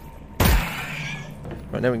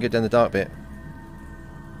 Right, now we can get down the dark bit.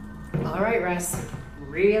 Alright, Russ.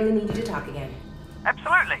 Really need you to talk again.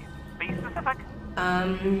 Absolutely. Be specific.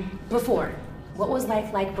 Before. What was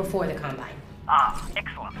life like before the Combine? Ah,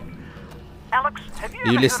 excellent. Alex, have you Are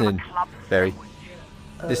you ever listening, heard of a club Barry? sandwich?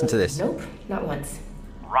 Listen to this. Nope, not once.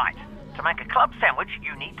 Right. To make a club sandwich,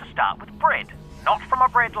 you need to start with bread. Not from a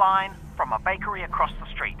bread line, from a bakery across the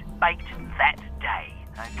street. Baked that day,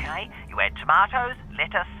 okay? You add tomatoes,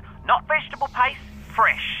 lettuce, not vegetable paste,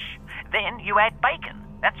 fresh. Then you add bacon.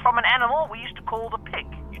 That's from an animal we used to call the pig.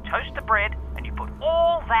 You toast the bread, and you put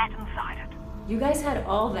all that inside it. You guys had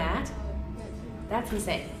all that? That's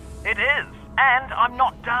insane. It is, and I'm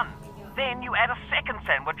not done. Then you add a second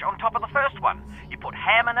sandwich on top of the first one. You put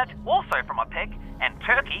ham in it, also from a pig, and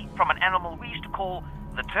turkey from an animal we used to call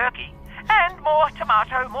the turkey, and more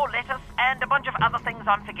tomato, more lettuce, and a bunch of other things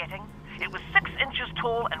I'm forgetting. It was 6 inches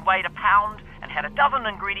tall and weighed a pound, and had a dozen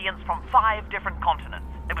ingredients from 5 different continents.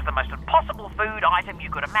 It was the most impossible food item you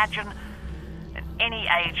could imagine in any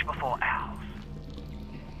age before ours.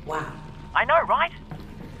 Wow. I know, right?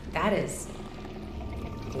 That is...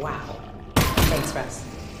 wow. Thanks, Russ.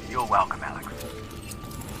 You're welcome, Alex.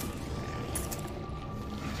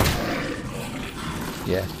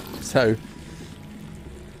 Yeah, so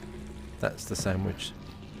that's the sandwich.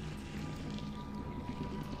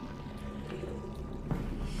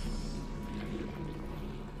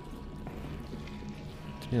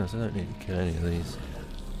 To be honest, I don't need to kill any of these.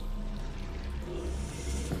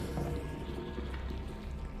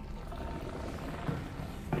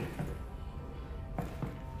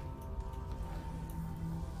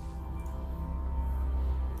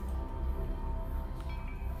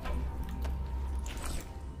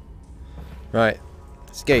 Right,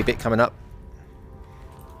 scary bit coming up.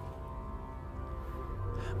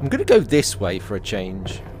 I'm going to go this way for a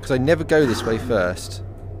change, because I never go this way first.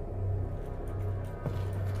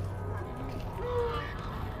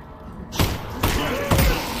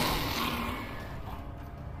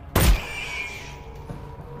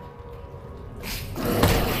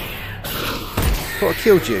 Thought I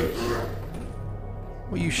killed you.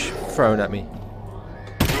 What are you throwing at me?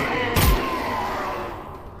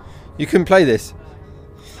 You couldn't play this.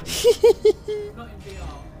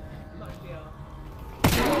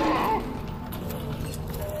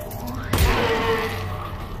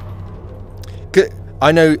 Good.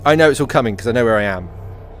 I know it's all coming because I know where I am.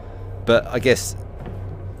 But I guess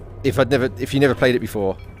if you never played it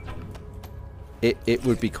before, it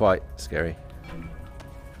would be quite scary.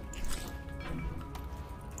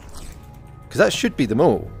 Because that should be them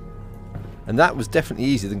all, and that was definitely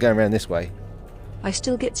easier than going around this way. I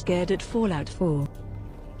still get scared at Fallout 4.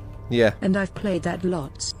 Yeah. And I've played that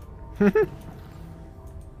lots. There's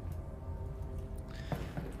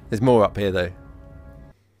more up here though.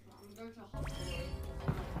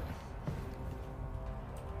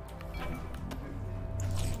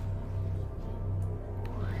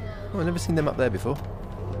 Oh, I've never seen them up there before.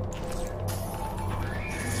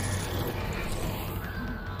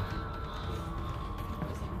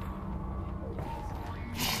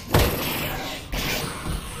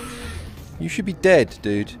 You should be dead,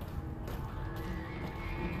 dude.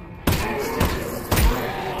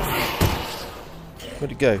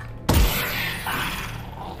 Where'd it go?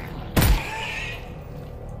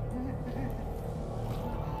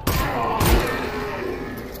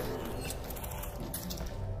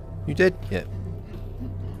 You dead? Yeah.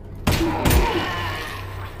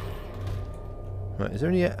 Right, is there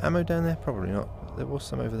any ammo down there? Probably not. There was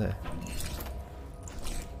some over there.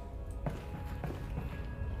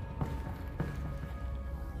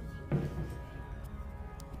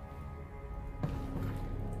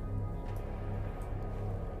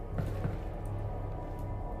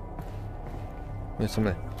 There's some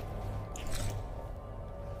there.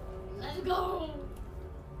 Let's go.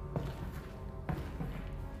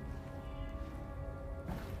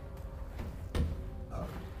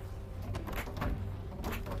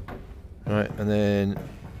 Right, and then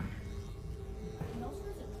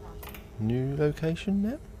new location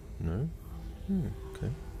now? No.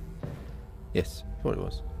 Okay. Yes, thought it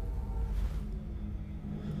was.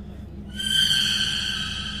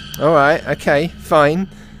 Alright, okay, fine.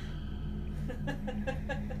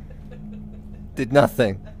 Did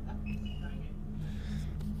nothing.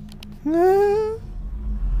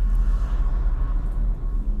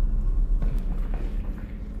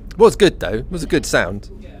 Was good though. It was a good sound.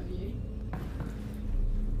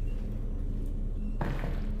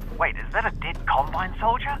 Wait, is that a dead Combine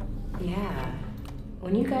soldier? Yeah.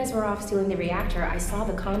 When you guys were off stealing the reactor, I saw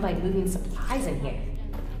the Combine moving supplies in here.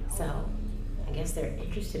 So, I guess they're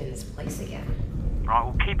interested in this place again. Right,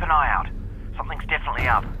 we'll keep an eye out. Something's definitely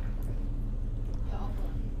up.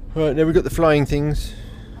 Right, now we've got the flying things.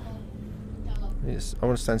 Yes, I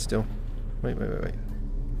want to stand still. Wait. Here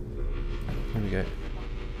we go.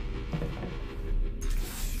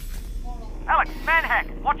 Alyx, manhack,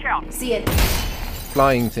 watch out! See it.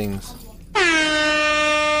 Flying things.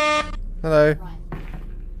 Hello.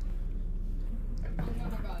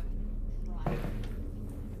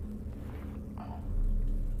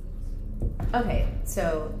 Okay,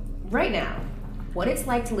 so right now, what it's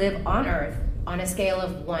like to live on Earth on a scale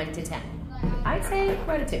of 1 to 10. I'd say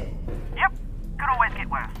right a 2. Yep, could always get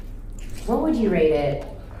worse. What would you rate it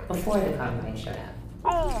before the Combine showed up?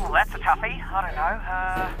 Ooh, that's a toughie. I don't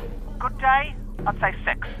know. Good day? I'd say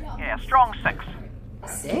 6. Yeah, strong 6.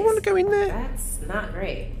 6? I want to go in there. That's not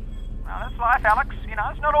great. Well, that's life, Alyx. You know,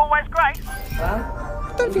 it's not always great. Well,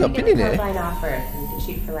 I don't think I've been in here. Combine off Earth, you can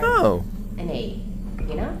shoot for like an 8,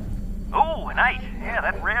 you know? Ooh, an 8. Yeah,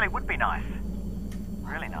 that really would be nice.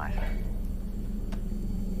 Really nice.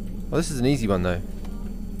 Oh, this is an easy one though.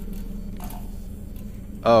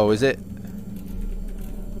 Oh, is it?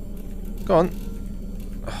 Go on.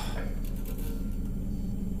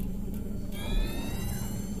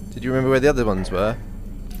 Did you remember where the other ones were?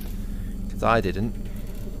 Because I didn't.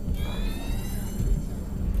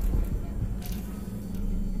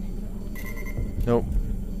 Nope.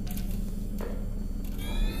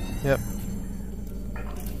 Yep.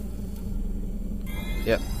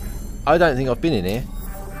 Yep. I don't think I've been in here.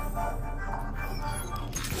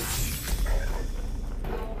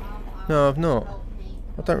 No, I've not.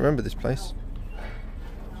 I don't remember this place.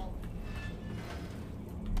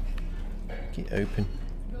 Get open.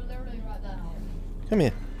 Come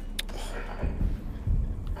here.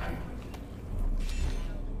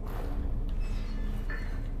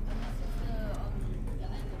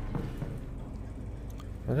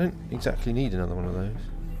 I don't exactly need another one of those.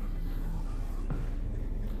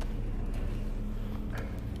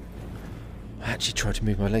 I actually tried to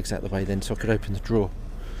move my legs out of the way then so I could open the drawer.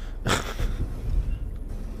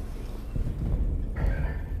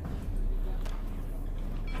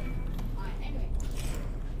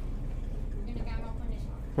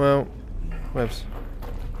 Well, webs.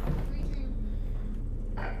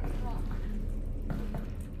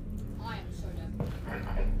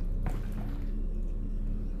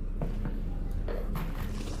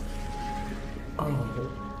 Oh,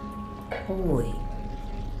 holy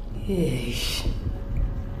ish.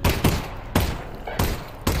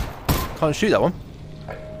 Can't shoot that one.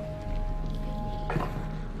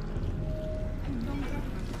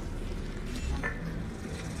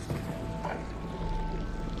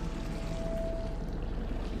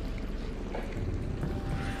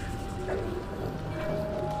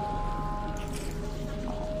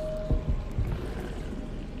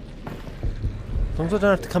 As long as I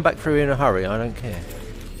don't have to come back through in a hurry, I don't care.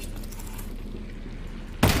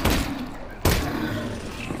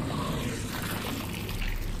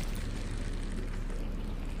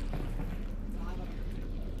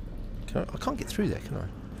 I can't get through there, can I?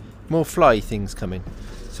 More fly things coming.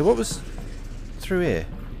 So what was through here?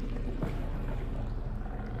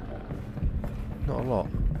 not a lot.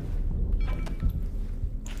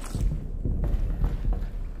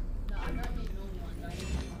 No, I don't need normal ones. I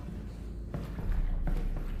need ones.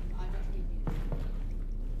 I just need these.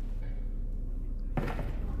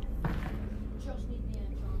 Just need the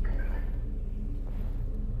enchant.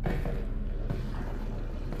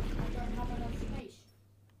 I don't have enough space.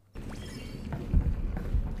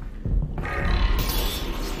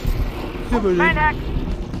 Maniac!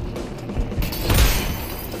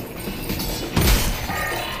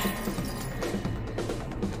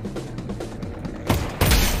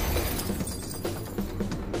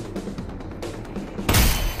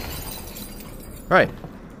 Right.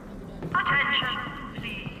 Attention,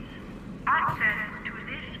 please. Access to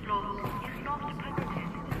this floor is not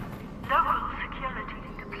permitted. Local security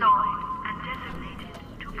deployed and designated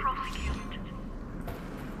to prosecute.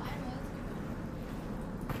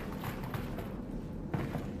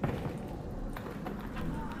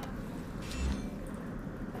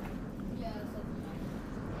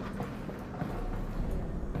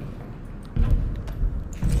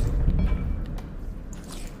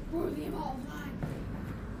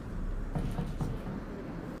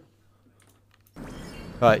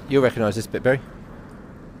 Right, you'll recognise this bit, Barry.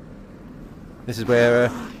 This is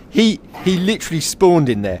where he literally spawned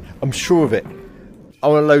in there. I'm sure of it. I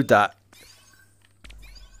want to load that.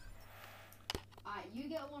 Alright, you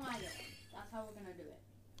get one, I get one. That's how we're gonna do it.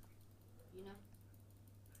 You know?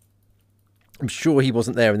 I'm sure he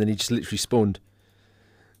wasn't there, and then he just literally spawned.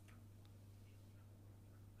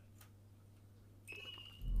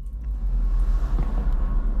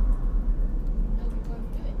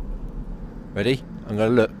 Ready? I'm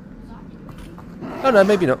going to look. Oh no,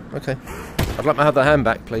 maybe not. Okay. I'd like to have the hand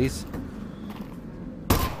back, please.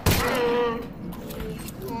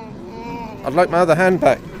 I'd like my other hand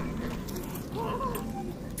back.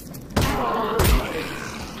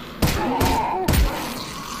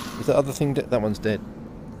 Is that other thing dead? That one's dead.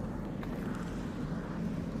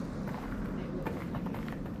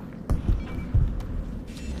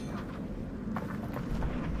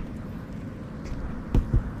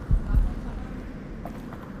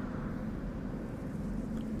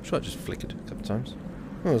 I just flickered a couple of times.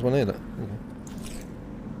 Oh, there's one here. Look. Okay.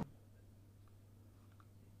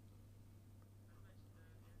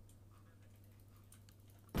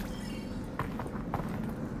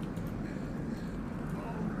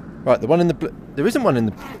 Right, the one in the blue. There isn't one in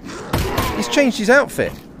the. He's changed his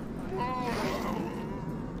outfit.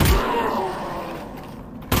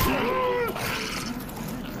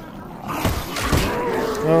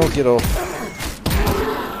 Oh, get off.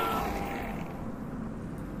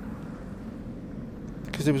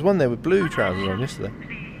 Because there was one there with blue trousers on yesterday.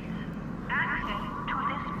 Access to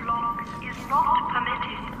this block is not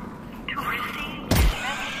permitted. To receive this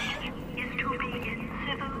message is to be in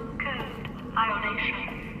civil code violation.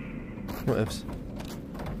 Whatevs.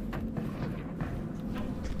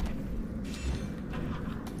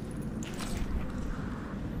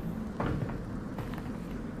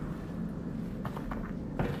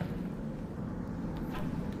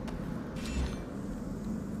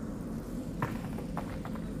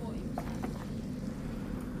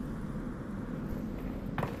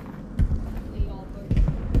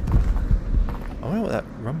 I wonder what that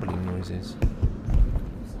rumbling noise is.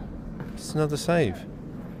 It's another save.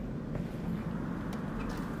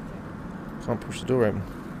 Can't push the door open.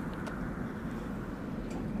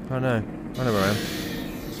 Oh no, I know where I am.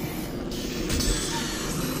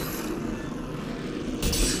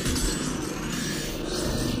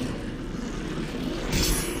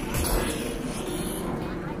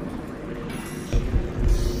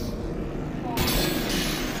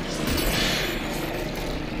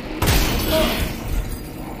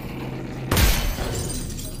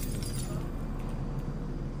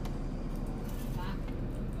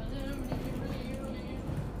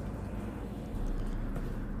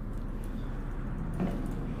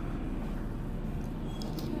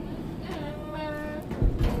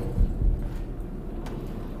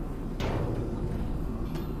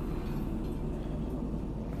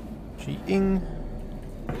 Cheating.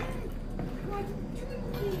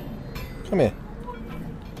 Come here.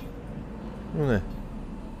 Come on there.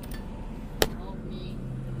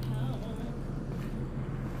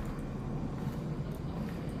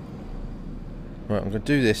 Right, I'm going to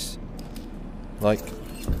do this like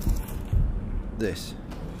this.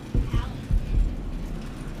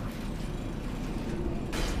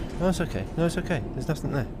 No, it's okay. No, it's okay. There's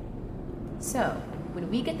nothing there. So, when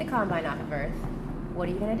we get the Combine off of Earth, what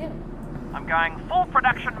are you gonna do? I'm going full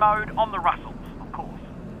production mode on the Russells, of course.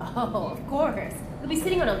 Oh, of course. You'll be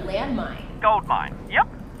sitting on a landmine. Gold mine. Yep.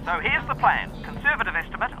 So here's the plan. Conservative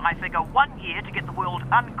estimate, I figure 1 year to get the world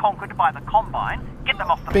unconquered by the Combine, get them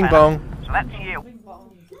off the Bing planet. bong. So that's year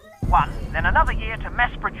 1. Then another year to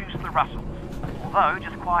mass produce the Russells. Although,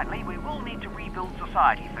 just quietly, we will need to rebuild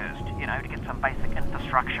society first, you know, to get some basic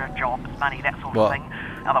infrastructure, jobs, money, that sort of thing.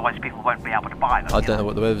 Otherwise people won't be able to buy them. I don't know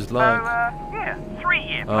what the weather's like. So, yeah,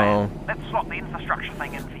 3-year plan. Let's slot the infrastructure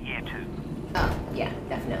thing in for year 2. Oh, yeah,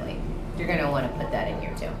 definitely. You're gonna want to put that in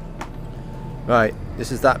year 2. Right,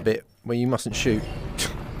 this is that bit where you mustn't shoot.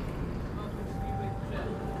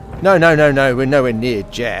 No, we're nowhere near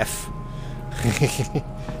Jeff.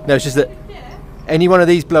 No, it's just that any one of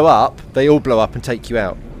these blow up, they all blow up and take you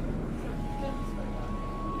out.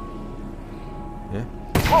 Yeah.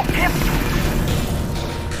 Oh, Kim!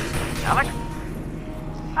 Alyx?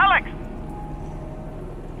 Alyx!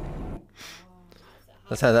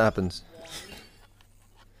 That's how that happens.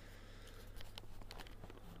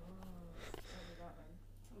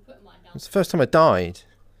 It's the first time I died.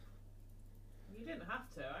 You didn't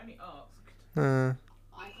have to, I only asked.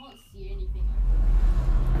 I can't see anything.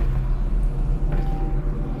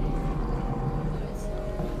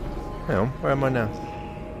 Hang on, where am I now?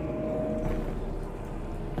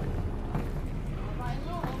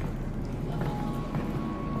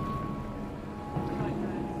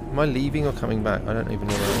 Am I leaving or coming back? I don't even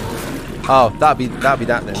know where I am. Oh, that'd be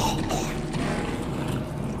that then.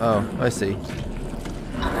 Oh, I see.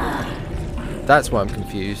 That's why I'm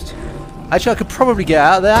confused. Actually, I could probably get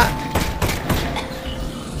out of that.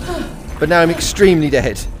 But now I'm extremely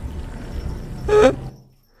dead. I'm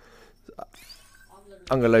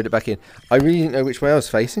going to load it back in. I really didn't know which way I was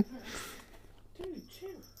facing.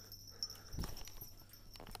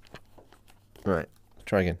 Right,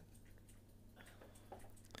 try again.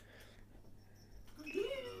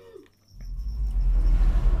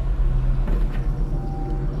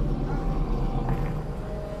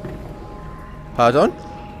 Pardon?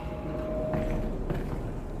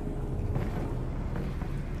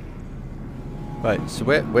 Right, so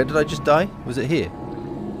where did I just die? Was it here?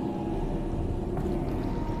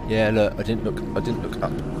 Yeah, look, I didn't look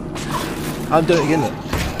up. I'm doing it again, look.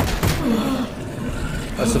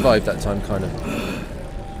 I survived that time, kind of.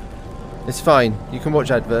 It's fine, you can watch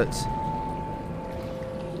adverts.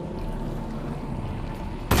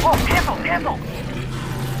 Oh, careful, careful!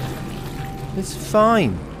 It's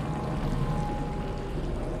fine.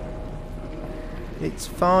 It's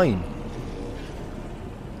fine.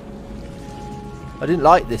 I didn't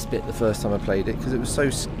like this bit the first time I played it because it was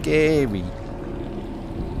so scary.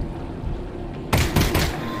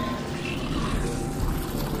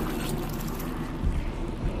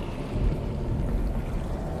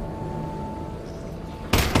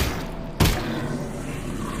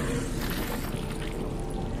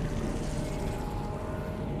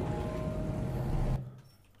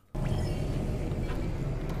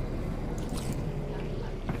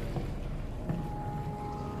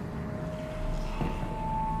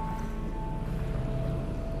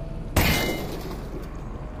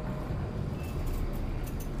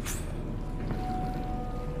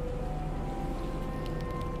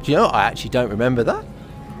 Do you know, I actually don't remember that.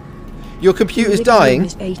 Your computer's dying.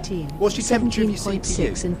 18. What's your temperature of your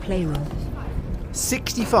 17.6 CPU? in playroom.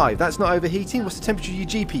 65. That's not overheating. What's the temperature of your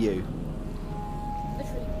GPU?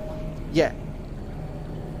 Yeah.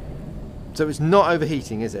 So it's not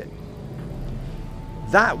overheating, is it?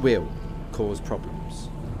 That will cause problems.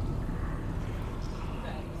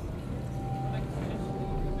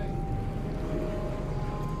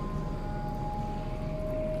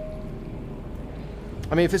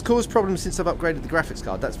 I mean, if it's caused problems since I've upgraded the graphics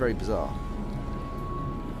card, that's very bizarre.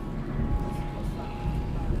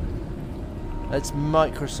 It's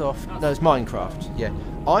Microsoft. No, it's Minecraft. Yeah,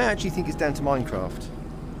 I actually think it's down to Minecraft.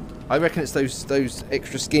 I reckon it's those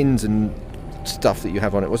extra skins and stuff that you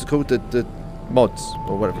have on it. What's it called? The mods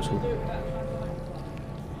or whatever it's called.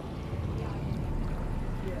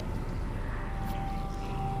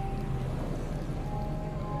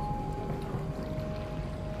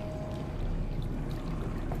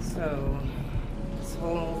 So, this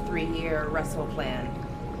whole 3-year Russell plan.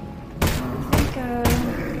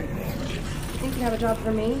 Think you have a job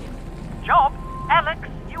for me? Job? Alyx,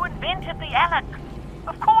 you invented the Alyx.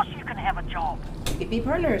 Of course you can have a job. We could be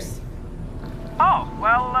partners. Oh,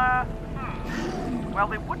 well, Well,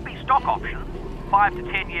 there would be stock options. 5 to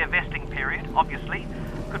 10 year vesting period, obviously.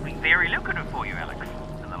 Could be very lucrative for you, Alyx,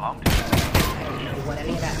 in the long term. I don't know what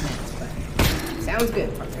any of that meant, but sounds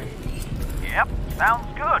good, partner. Yep, sounds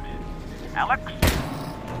good. Alyx?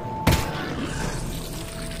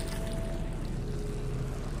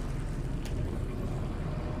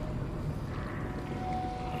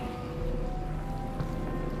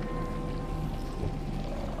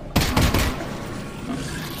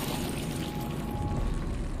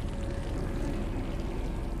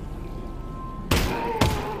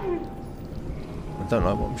 don't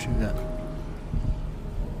like what I'm shooting at.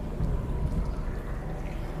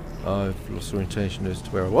 I've lost orientation as to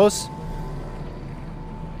where I was.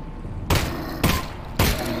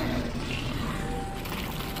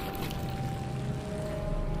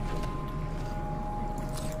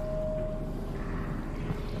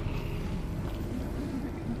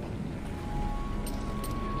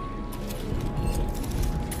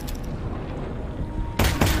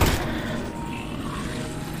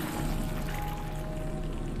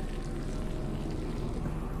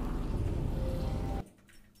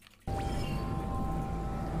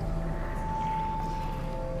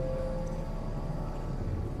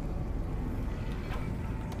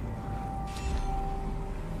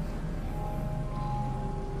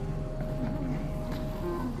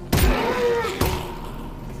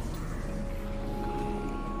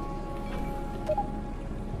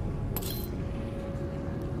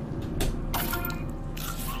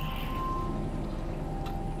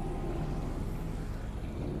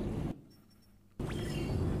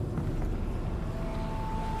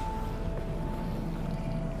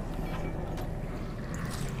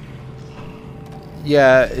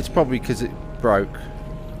 Yeah, it's probably because it broke.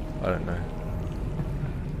 I don't know.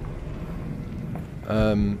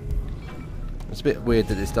 It's a bit weird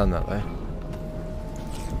that it's done that though.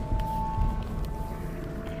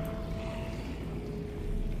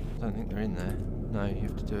 I don't think they're in there. No, you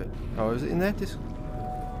have to do it. Oh, is it in there?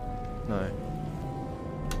 No.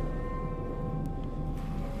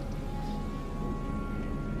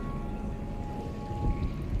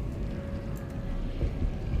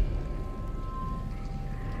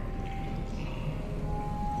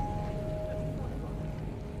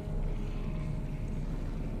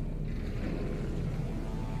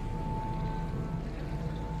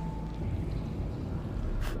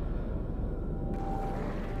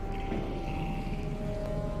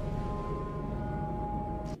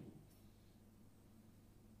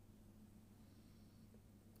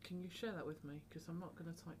 Can you share that with me? Because I'm not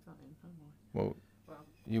going to type that in, am I? Well,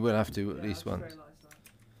 you will have to at least once.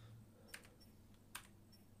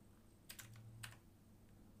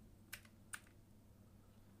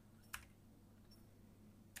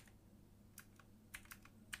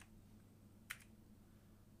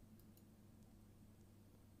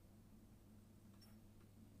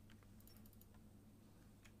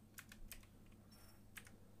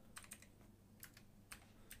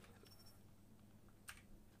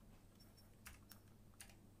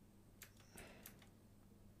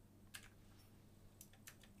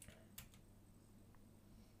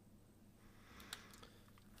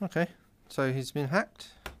 Okay, so he's been hacked.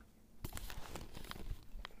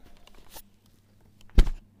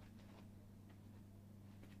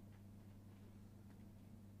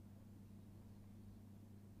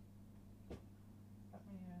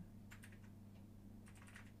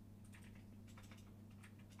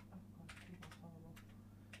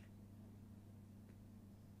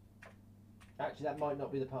 Actually, that might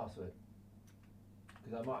not be the password,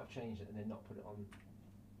 because I might have changed it and then not put it on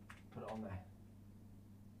there.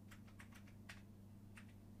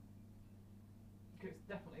 It's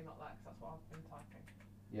definitely not that, because that's what I've been typing.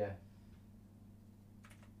 Yeah.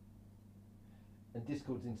 And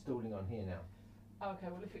Discord's installing on here now. Oh, okay,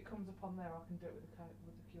 well if it comes up on there, I can do it with the code,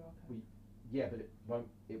 with the QR code. Yeah, but it won't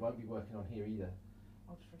be working on here either.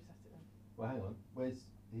 I'll just reset it then. Well, hang on. Where's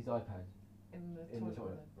his iPad? In the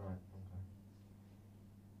toilet. Right. Okay.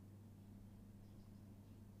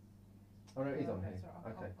 Oh no, it is on here.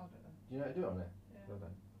 Right, okay. I'll do it then. Do you know how to do it on there? Yeah. Well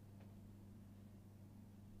done.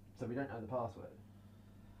 So we don't know the password.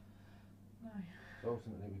 No. So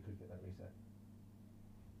ultimately, we could get that reset.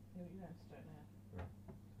 Yeah, but you don't have to do it now. Right.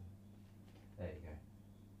 There you go.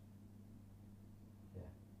 Yeah.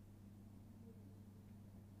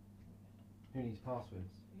 Who needs passwords?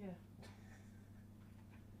 Yeah.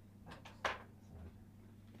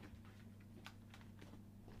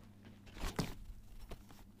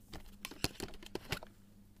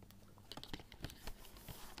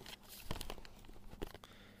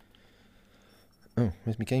 Oh,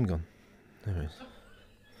 where's my game gone? There it is.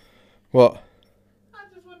 What? I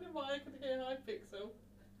just wondered why I could hear Hypixel.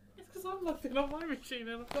 It's because I'm logged in on my machine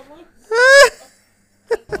and I've got my...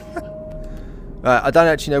 Right, I don't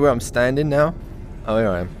actually know where I'm standing now. Oh, here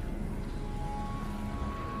I am.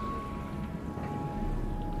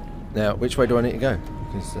 Now, which way do I need to go?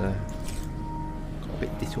 Because got a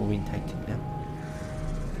bit disorientated now.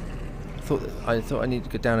 I thought I needed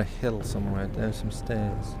to go down a hill somewhere, down some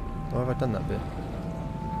stairs. Why have I done that bit?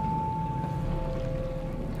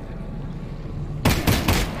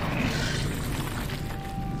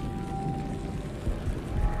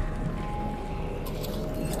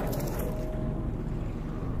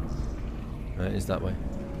 is that way.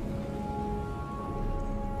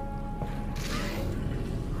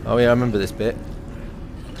 Oh yeah, I remember this bit.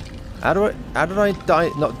 How did I die?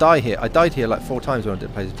 Not die here. I died here like 4 times when I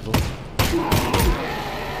did play this before.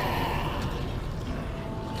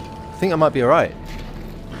 I think I might be alright.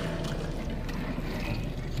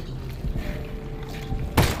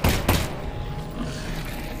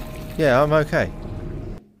 Yeah, I'm okay.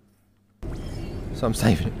 So I'm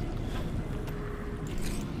saving it.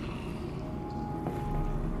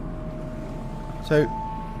 So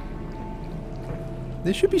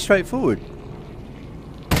this should be straightforward. You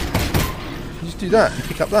just do that and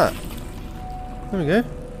pick up that. There we go.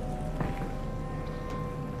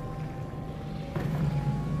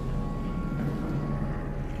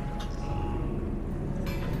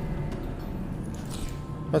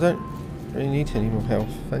 I don't really need any more health,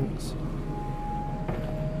 thanks.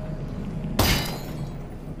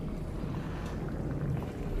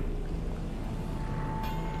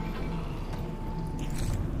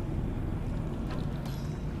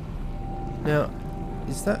 Now,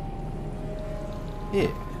 is that it?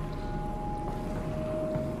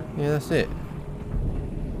 Yeah, that's it.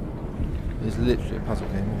 It's literally a puzzle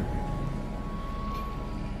game.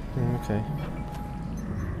 Okay.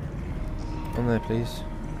 On there, please.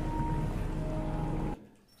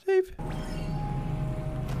 Save.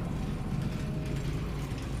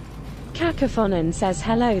 Cacophonin says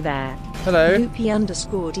hello there. Hello.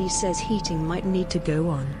 Loopy_D says heating might need to go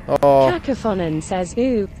on. Oh. Cacophonin says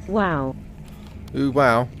ooh, wow. Ooh,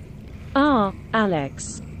 wow. Ah,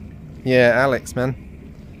 Alyx. Yeah, Alyx, man.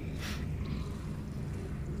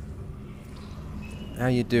 How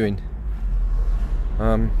you doing?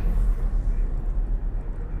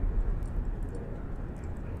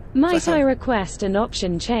 Might I request an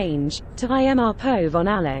option change to IMR POV on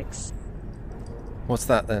Alyx? What's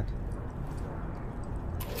that then?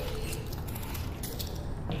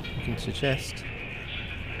 You can suggest.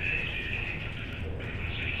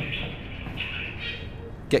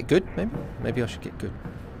 Get good, maybe? Maybe I should get good.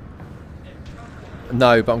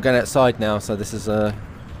 No, but I'm going outside now, so this is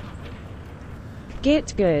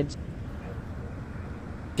Get good.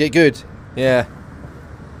 Get good, yeah.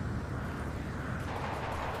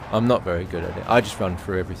 I'm not very good at it. I just run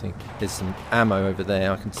through everything. There's some ammo over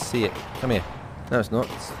there, I can see it. Come here. No, it's not.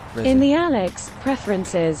 In the Alyx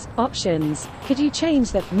preferences options, could you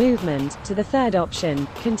change the movement to the third option,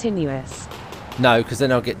 continuous? No, because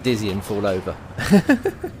then I'll get dizzy and fall over.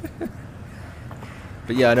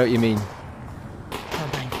 But yeah, I know what you mean.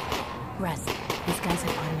 Russ, these guys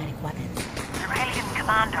have automatic weapons. They're alien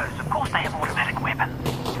commandos. Of course they have automatic weapons.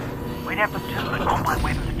 We'd have them too, but all my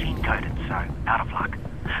weapons are gene-coded, so out of luck.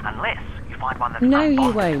 Unless you find one that's No, you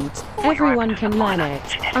unbonded. won't. Everyone can learn it.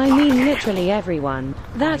 I mean literally everyone.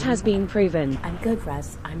 That has been proven. I'm good,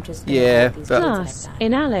 Russ. I'm just yeah, these but plus,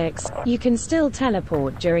 in Alyx, you can still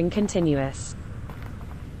teleport during continuous.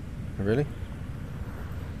 Really?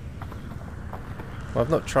 Well, I've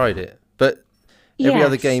not tried it, but every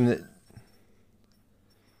other game that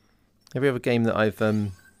I've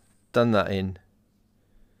done that in.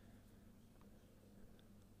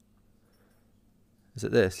 Is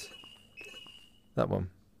it this? That one.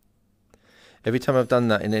 Every time I've done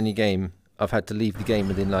that in any game, I've had to leave the game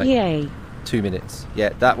within like 2 minutes.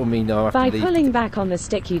 Yeah, that will mean I have to leave. By pulling back on the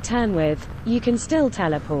stick you turn with, you can still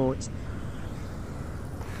teleport.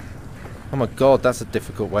 Oh my god, that's a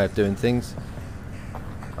difficult way of doing things.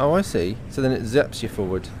 Oh, I see. So then it zaps you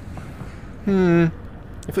forward. If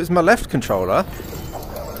it was my left controller,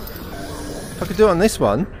 if I could do it on this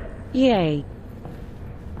one. Yay.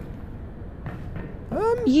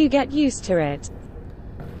 You get used to it.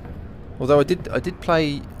 Although I did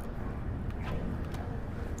play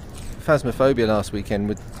Phasmophobia last weekend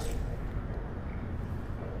with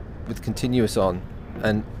continuous on,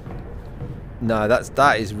 and no,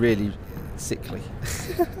 that is really sickly.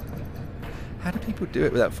 How do people do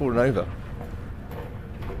it without falling over?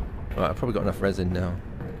 Right, I've probably got enough resin now.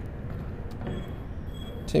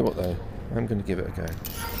 Tell you what though, I'm going to give it a go.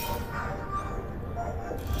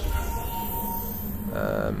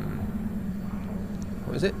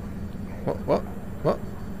 What is it? What?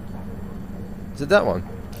 Is it that one?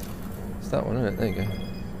 It's that one, isn't it? There you go.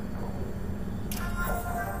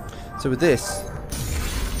 So with this,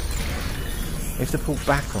 you have to pull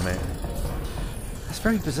back on it. That's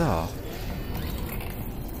very bizarre.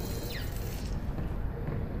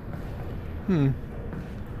 How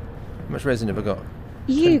much resin have I got?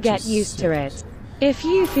 You get used to it. If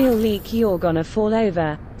you feel leak you're gonna fall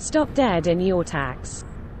over, stop dead in your tracks.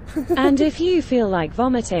 And if you feel like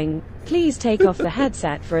vomiting, Please take off the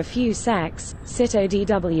headset for a few secs, sit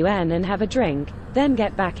ODWN and have a drink, then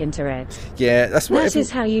get back into it. Yeah, that's what. That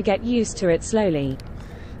is how you get used to it slowly.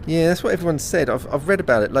 Yeah, that's what everyone said. I've read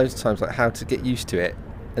about it loads of times, like how to get used to it.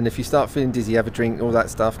 And if you start feeling dizzy, have a drink, all that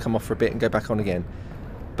stuff, come off for a bit and go back on again.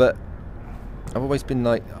 But I've always been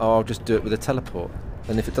like, oh, I'll just do it with a teleport.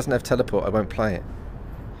 And if it doesn't have teleport, I won't play it.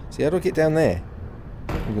 See, how do I get down there?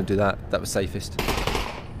 I'm going to do that. That was safest.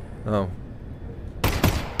 Oh.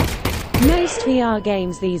 Most VR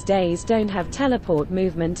games these days don't have teleport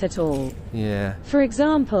movement at all. Yeah. For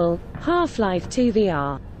example, Half-Life 2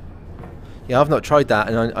 VR. Yeah, I've not tried that,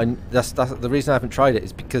 and that's the reason I haven't tried it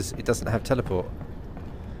is because it doesn't have teleport.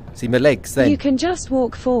 See, my legs then. You can just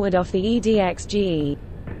walk forward off the EDXGE.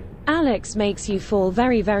 Alyx makes you fall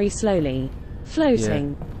very, very slowly.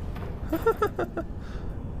 Floating. Yeah.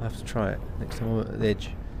 I have to try it next time I'm at the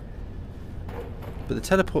edge. But the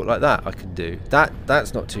teleport like that I can do.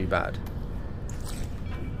 That's not too bad.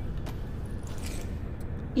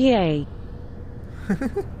 Yay.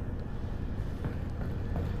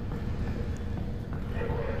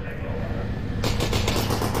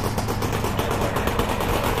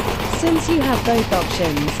 Since you have both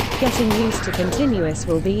options, getting used to continuous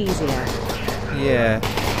will be easier. Yeah.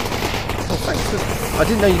 Oh, thanks for, I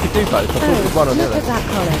didn't know you could do both. I thought it was one or the other. Look at that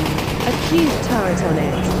column. A cute turret on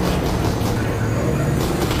it.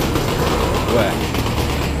 Where?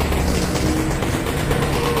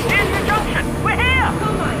 Here's the junction! We're here!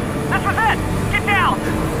 This was it! Get down!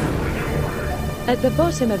 At the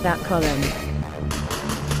bottom of that column.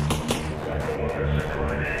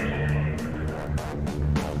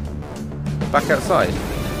 Back outside?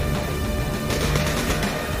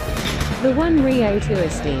 The one Rio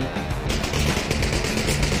Touristy.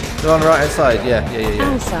 The one right outside? Yeah.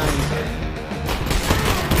 Outside.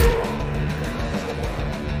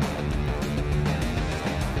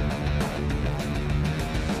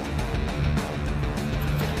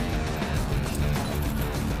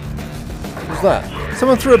 What's that?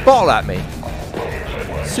 Someone threw a bottle at me.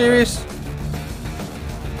 Serious?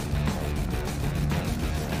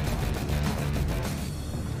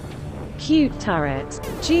 Cute turret.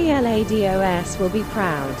 GLADOS will be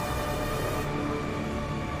proud.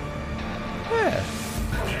 Where?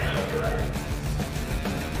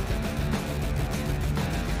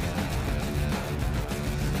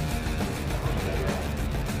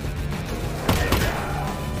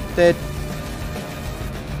 Dead.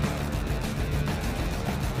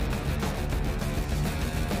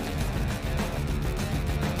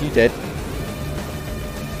 You dead.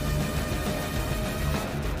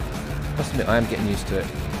 I must admit, I am getting used to it.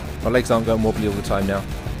 My legs aren't going wobbly all the time now.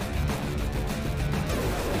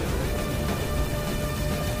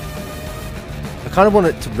 I kind of want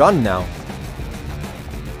it to run now.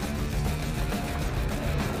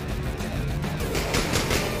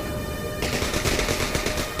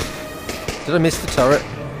 Did I miss the turret?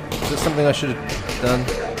 Is that something I should have done?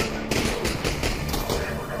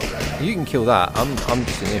 You can kill that. I'm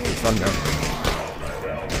just in here for fun now.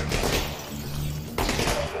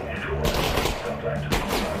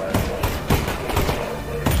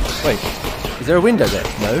 Wait, is there a window there?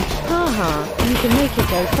 No? Haha, you can make it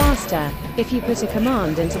go faster if you put a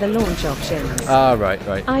command into the launch options. Ah, right.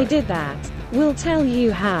 I did that. We'll tell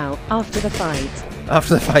you how after the fight.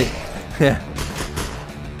 After the fight, yeah.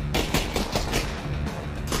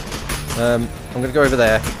 I'm going to go over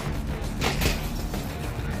there.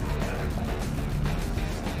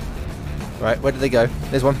 Right, where did they go?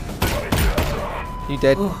 There's one. You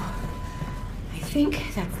dead? Oh, I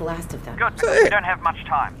think that's the last of them. Good, because we don't have much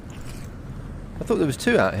time. I thought there was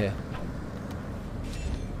two out here.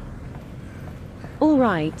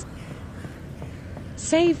 Alright.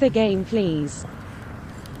 Save the game, please.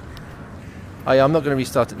 Oh yeah, I'm not going to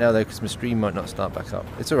restart it now though, because my stream might not start back up.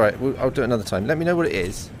 It's alright, I'll do it another time. Let me know what it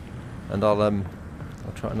is, and I'll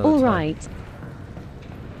try another time. Alright.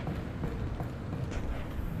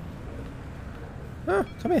 Oh,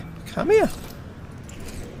 come here. Come here.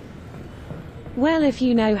 Well, if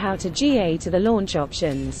you know how to GA to the launch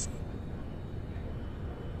options.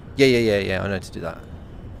 Yeah, I know to do that.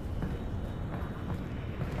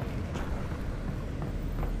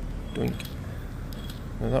 Doink.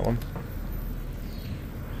 No, that one.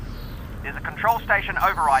 There's a control station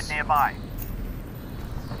override nearby.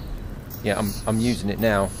 Yeah, I'm using it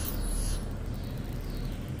now.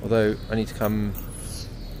 Although I need to come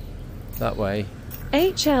that way.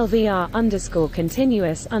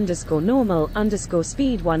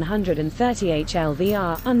 HLVR_continuous_normal_speed 130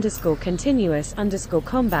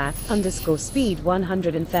 HLVR_continuous_combat_speed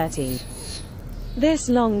 130. This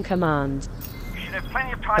long command. You should have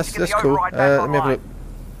plenty of time to get That's the cool. override back Let me have a online. look.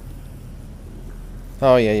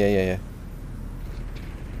 Oh, yeah.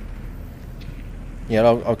 Yeah,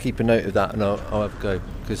 I'll keep a note of that and I'll have a go,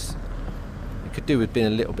 because it could do with being a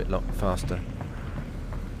little bit faster.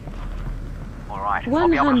 All right.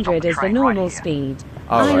 100 is the normal speed.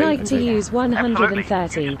 Oh, I right, like to okay. use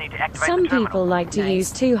 130. Some people like to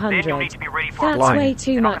use 200. That's way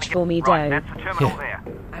too much for me, though. That's the terminal there.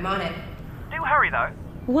 I'm on it. Do hurry though.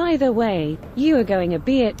 Why the way, you are going a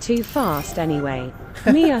bit too fast anyway.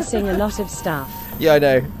 Me using a lot of stuff. Yeah, I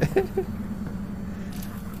know.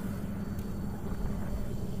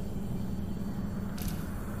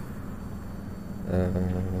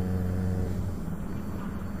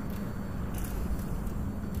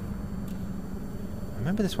 I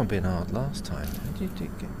remember this one being hard last time.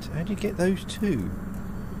 How do you get those two?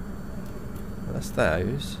 Well, that's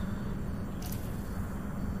those.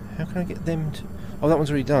 How can I get them to... Oh, that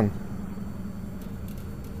one's already done.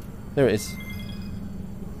 There it is.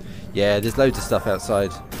 Yeah, there's loads of stuff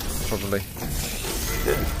outside, probably.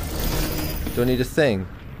 Do I need a thing?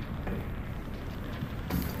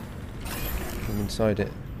 I'm inside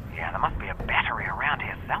it. Yeah, there must be a battery around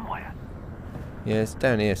here somewhere. Yeah, it's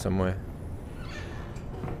down here somewhere.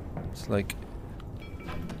 It's like...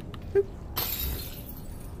 Boop.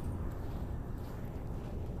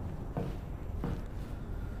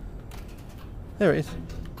 There it is.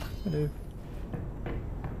 Hello.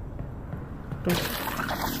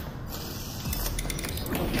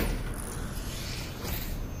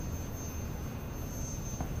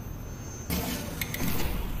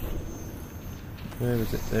 Where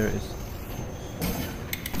is it? There it is.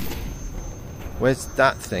 Where's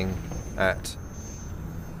that thing at?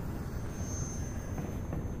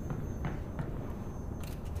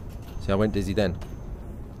 See, I went dizzy then.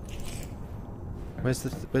 Where's the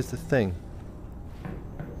thing?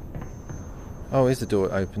 Oh, here's the door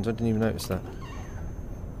that opens. I didn't even notice that.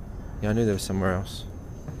 Yeah, I knew there was somewhere else.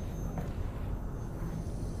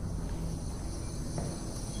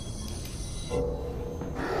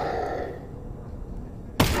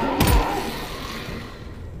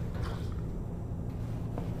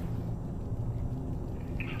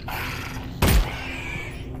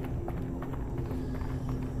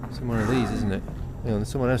 It's one of these, isn't it? Yeah, there's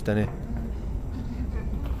someone else down here.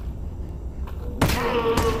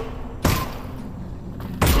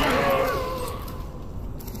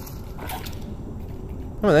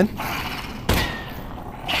 Come on then.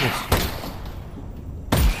 Yes.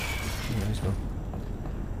 Yeah, he's gone.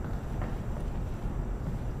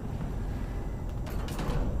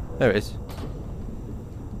 There it is.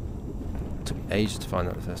 Took me ages to find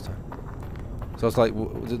that the first time. So I was like,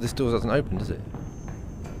 this door doesn't open, does it?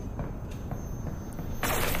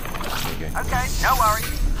 There you go. Okay, no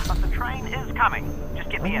worries. But the train is coming. Just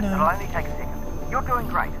get me in. It'll only take a second. You're doing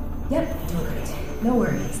great. Yep, doing great. No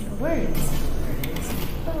worries. No worries.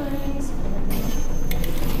 No worries.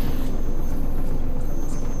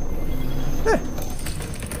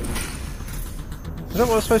 Is that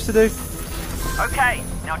what I was supposed to do? Okay,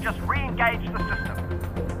 now just re-engage the system.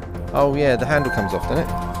 Oh yeah, the handle comes off, doesn't it?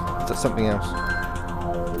 That's something else.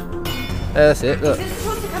 That's it, look. Is this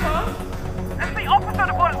supposed to come off? It's the opposite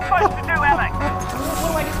of what it's supposed to do, Alyx.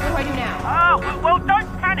 What do I do now? Oh, well, don't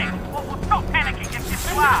panic. We'll stop panicking if you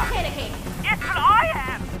I'm are. not panicking. Yes, but I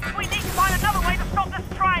am. We need to find another way to stop this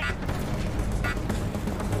train.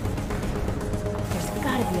 There's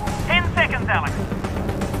gotta be a... 10 seconds, Alyx.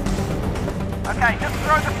 Okay, just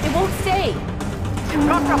throw the... It won't stay. You've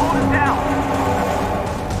got to hold it down.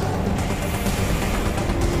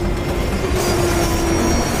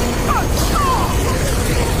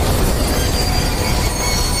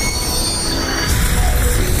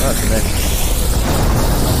 That's an end.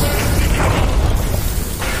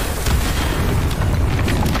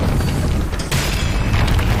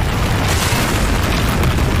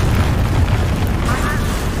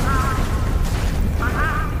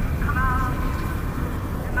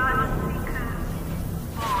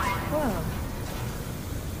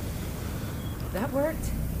 That worked?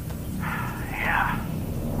 Yeah.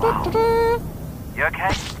 Wow. You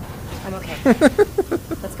okay? I'm okay.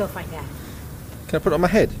 Let's go find Dad. Can I put it on my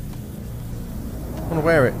head? I want to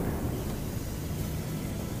wear it.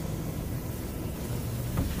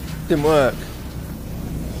 Didn't work.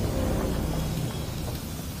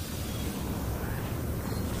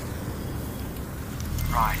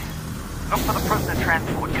 Right. Look for the prisoner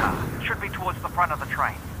transport car. Should be towards the front of the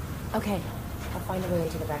train. Okay. I'll find a way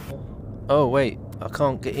into the back room. Oh wait, I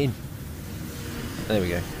can't get in. There we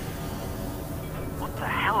go. What the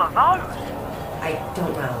hell are those? I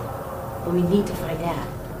don't know. But we need to find Dad.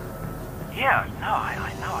 Yeah, no,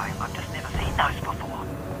 I know. I've just never seen those before.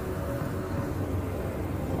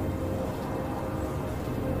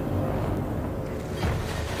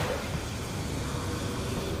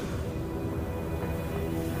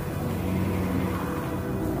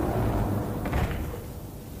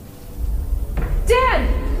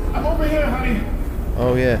 Over here, honey.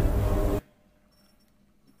 Oh yeah.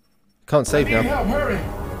 Can't save I need now. help. Hurry.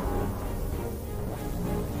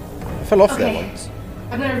 I fell off Okay. there once.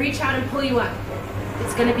 I'm gonna reach out and pull you up.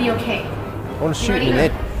 It's gonna be okay. I want to You shoot ready him in the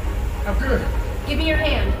now? head. I'm good. Give me your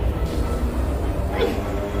hand.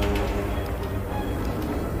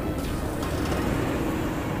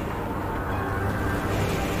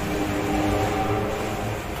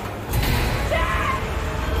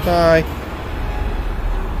 Bye.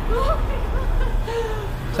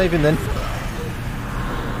 Save him then.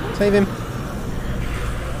 Save him.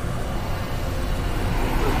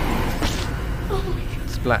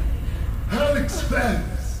 Splat. Alyx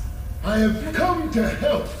fans, I have come to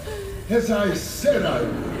help, as I said I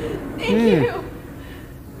would. Thank you.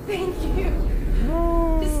 Thank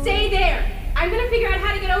you. Just stay there. I'm gonna figure out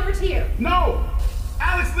how to get over to you. No!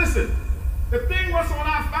 Alyx, listen! The thing Russell and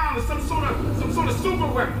I found is some sort of super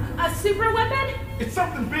weapon. A super weapon? It's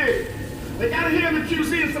something big. They got it here in the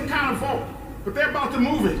QZ in some kind of vault, but they're about to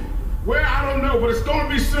move it. Where, I don't know, but it's gonna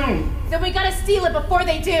be soon. Then we gotta steal it before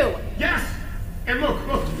they do. Yes! And look,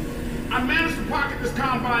 I managed to pocket this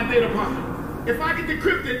Combine data pod. If I can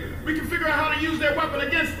decrypt it, we can figure out how to use their weapon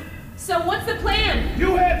against them. So what's the plan?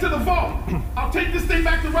 You head to the vault. I'll take this thing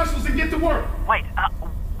back to Russell's and get to work. Wait,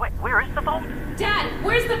 where is the vault? Dad,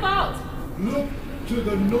 where's the vault? Look to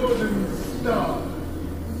the northern star.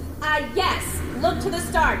 Yes. Look to the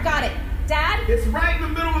star. Got it. Dad? It's right in the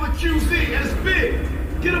middle of the QZ, and it's big.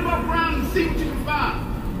 Get above ground and see what you can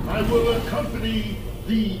find. I will accompany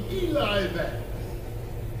the Eli van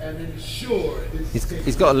and ensure his safety.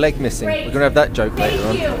 He's got a leg missing. Great. We're gonna have that joke later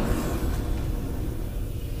on. Thank you.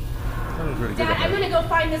 That was really good. Dad, I'm gonna go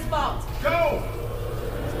find this vault. Go!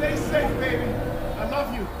 Stay safe, baby. I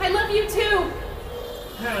love you. I love you too.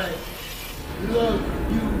 I love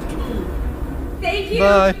you too. Thank you.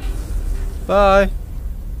 Bye. Bye.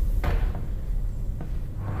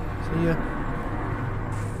 See ya.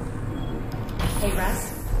 Hey, Russ.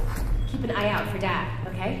 Keep an eye out for Dad,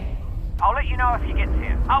 okay? I'll let you know if he gets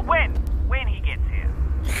here. When he gets here.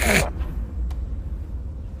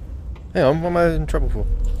 Hang on, what am I in trouble for?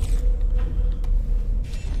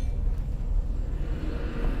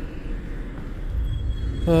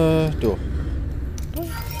 Door.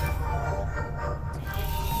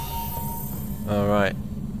 Alright.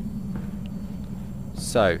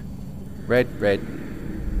 So, red.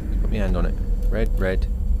 Put my hand on it. Red.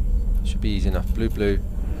 Should be easy enough. Blue.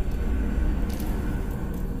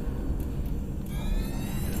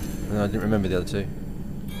 No, I didn't remember the other two.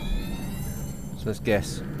 So let's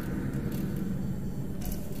guess. I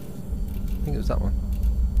think it was that one.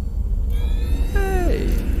 Hey!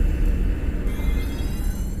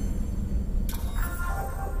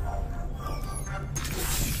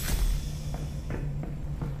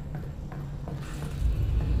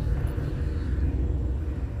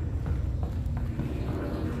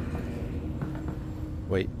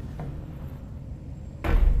 Wait.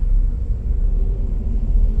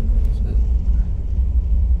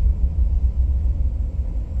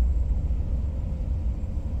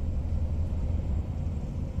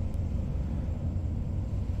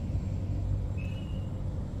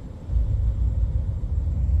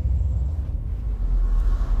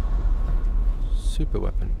 Super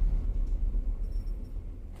weapon.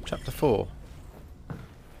 Chapter 4.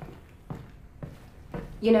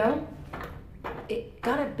 You know, it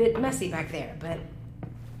got a bit messy back there, but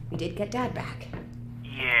we did get Dad back.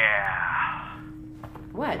 Yeah.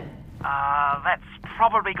 What? That's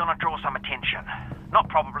probably gonna draw some attention. Not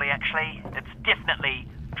probably, actually. It's definitely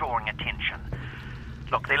drawing attention.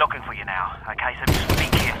 Look, they're looking for you now, okay? So just be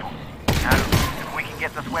careful. You know, if we can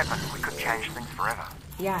get this weapon, we could change things forever.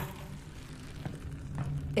 Yeah.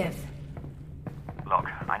 If. Look,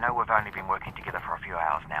 I know we've only been working together for a few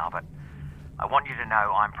hours now, but I want you to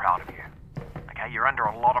know I'm proud of you. Okay, you're under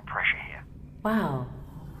a lot of pressure here. Wow.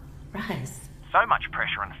 Russ. So much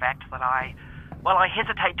pressure, in fact, that I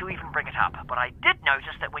hesitate to even bring it up. But I did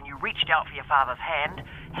notice that when you reached out for your father's hand,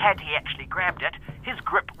 had he actually grabbed it, his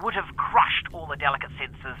grip would have crushed all the delicate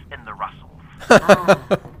sensors in the Russells.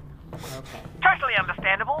 Okay. Totally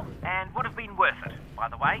understandable, and would have been worth it, by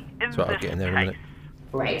the way, in That's what I'll this get in there in a case. minute.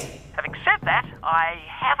 Right. Having said that, I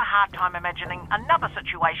have a hard time imagining another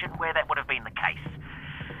situation where that would have been the case.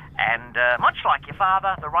 And much like your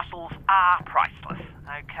father, the Russells are priceless.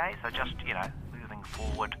 Okay, so just, moving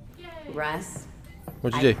forward. Russ.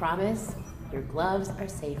 What'd you do? I promise your gloves are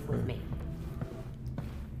safe with me.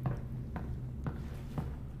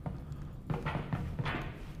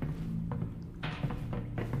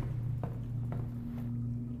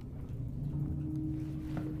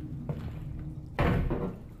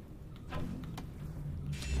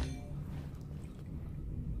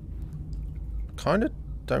 kind of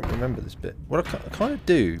don't remember this bit. Well, I kind of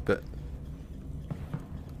do, but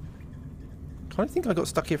I kind of think I got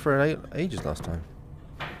stuck here for ages last time.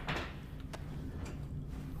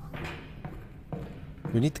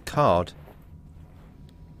 We need the card.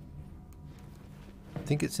 I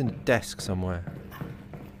think it's in a desk somewhere.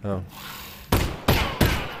 Oh.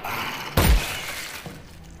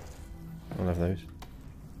 I'll have those.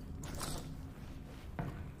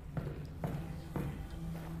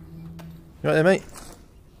 You right there, mate?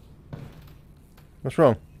 What's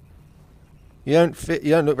wrong? You don't fit. You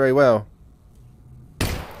don't look very well. There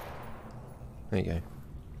you go.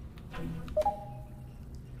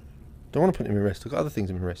 Don't want to put it in my wrist. I've got other things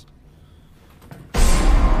in my wrist.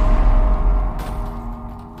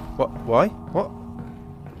 What? Why? What?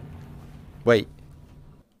 Wait.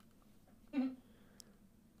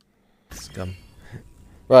 Scum.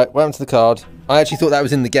 Right, what happened to the card? I actually thought that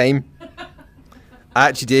was in the game. I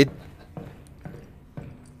actually did.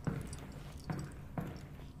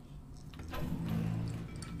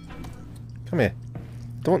 Come here.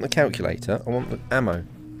 Don't want the calculator. I want the ammo.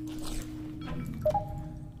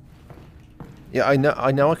 Yeah, I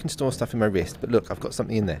know I can store stuff in my wrist, but look, I've got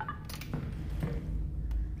something in there.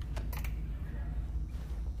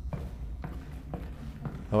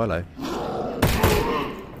 Oh, hello.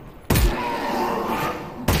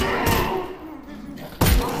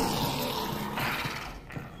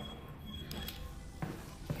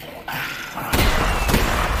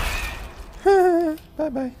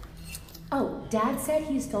 Bye-bye. Oh, Dad said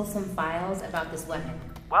he stole some files about this weapon.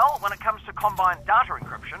 Well, when it comes to combined data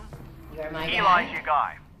encryption, You're my Eli's dad? your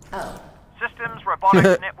guy. Oh, Systems,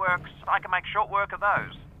 robotics, networks, I can make short work of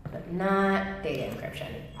those. but not data encryption.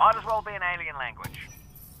 Might as well be an alien language.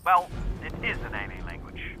 Well, it is an alien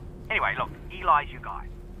language. Anyway, look, Eli's your guy.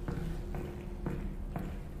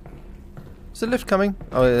 Is the lift coming?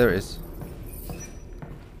 Oh, yeah, there it is.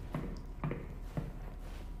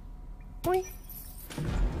 Boing.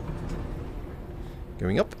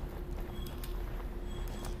 Going up.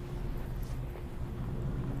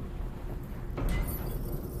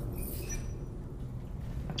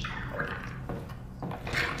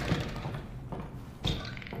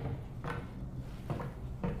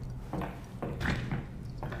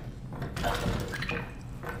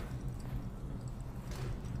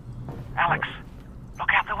 Alyx, look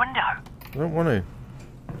out the window. I don't want to.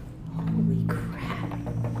 Holy crap.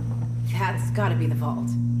 That's gotta be the vault.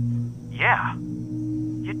 Yeah.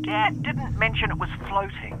 Your dad didn't mention it was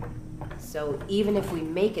floating. So even if we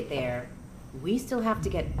make it there, we still have to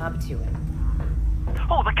get up to it.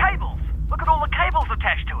 Oh, the cables! Look at all the cables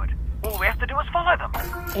attached to it. All we have to do is follow them.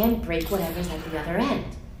 And break whatever's at the other end.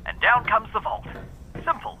 And down comes the vault.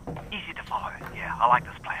 Simple. Easy to follow. Yeah, I like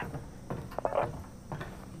this plan.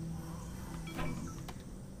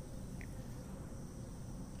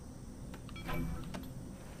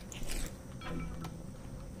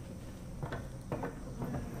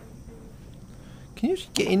 Can you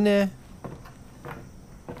just get in there?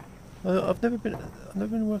 I've never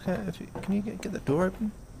been work out if can you get the door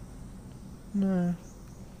open? No.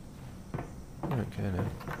 I don't care now.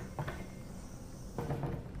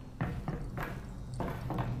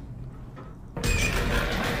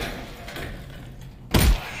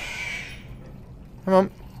 Come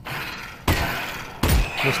on.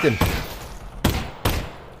 Missed him.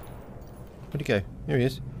 Where'd he go? Here he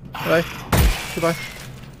is. Hello. Goodbye.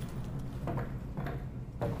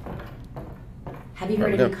 Have you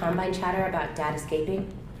heard any Combine chatter about Dad escaping?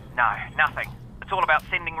 No, nothing. It's all about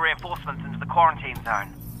sending reinforcements into the quarantine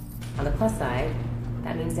zone. On the plus side,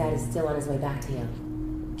 that means Dad is still on his way back to you.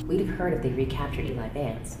 We'd have heard if they recaptured Eli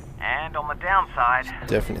Vance. And on the downside...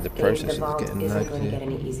 Definitely the process the vault is getting isn't lagged going to here. get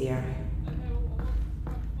any easier.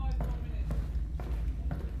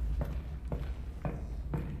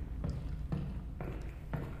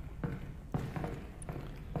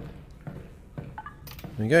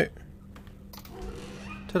 There you go.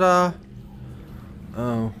 Ta-da!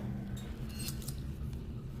 Oh.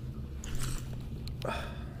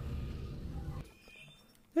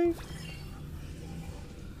 Dave.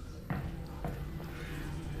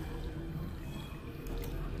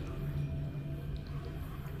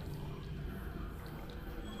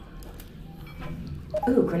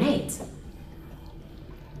 Ooh, grenades.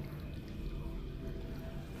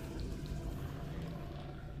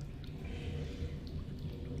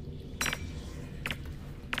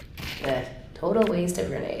 Total waste of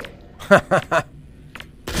grenade.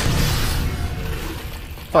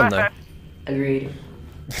 Fun though. Agreed.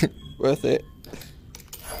 Worth it.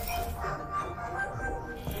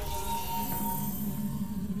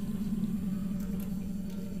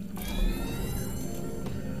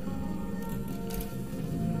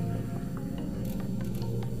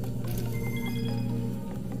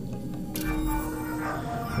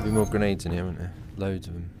 more grenades in here, aren't there? Loads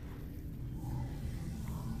of them.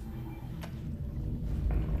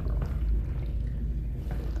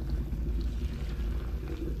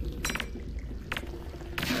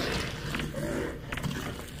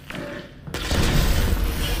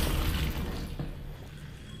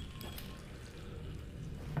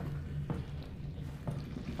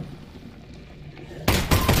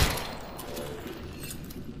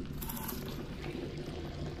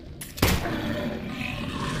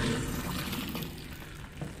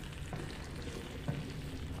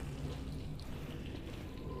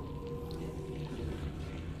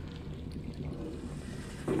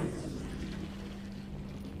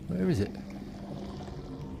 Where is it?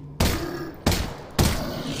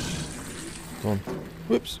 Go on.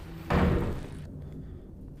 Whoops.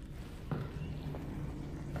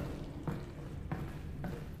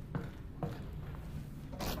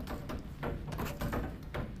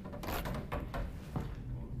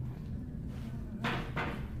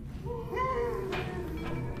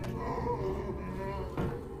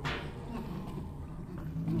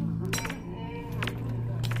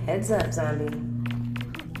 Heads up, zombie.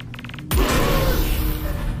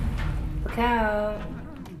 Look out.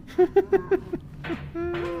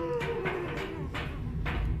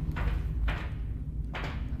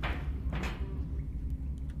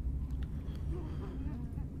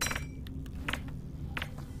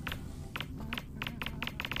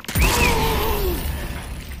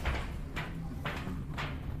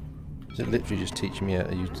 Is it literally just teaching me how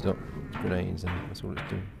to use grenades and that's all it's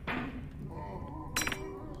doing?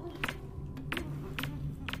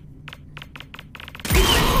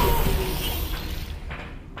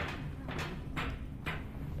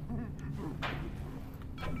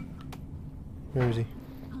 Where is he?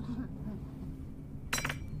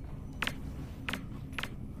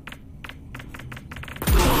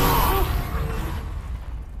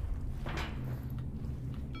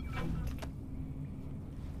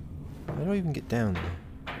 How do I even get down there?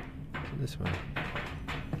 Is it this way?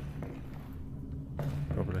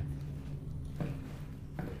 Probably.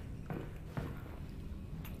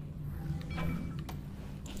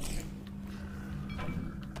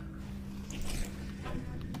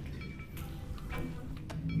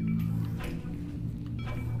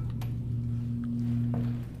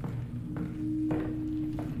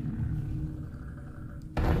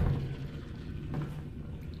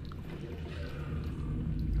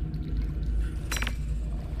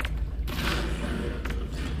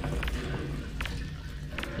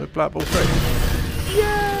 Look, Black Ball 3.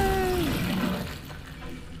 Yay!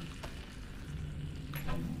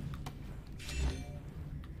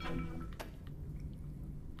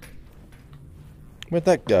 Where'd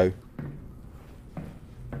that go?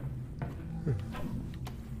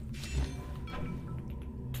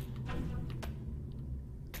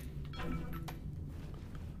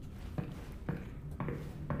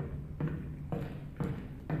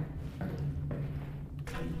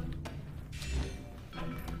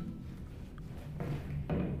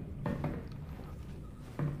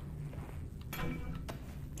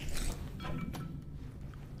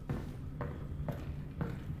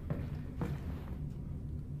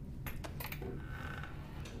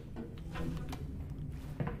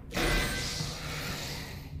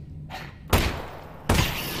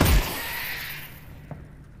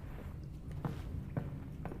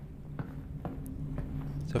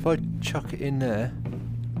 So if I chuck it in there,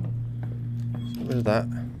 get rid of that.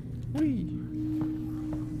 Whee!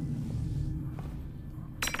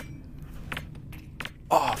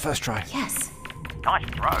 Oh, first try. Yes. Nice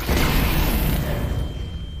throw.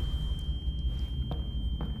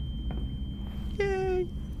 Yay!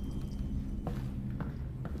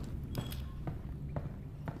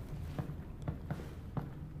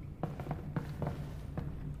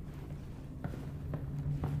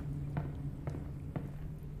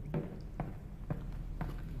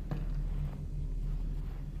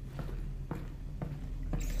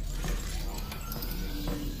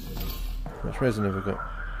 How much resin have we got?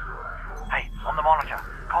 Hey, on the monitor.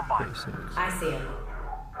 Combine. 36. I see him.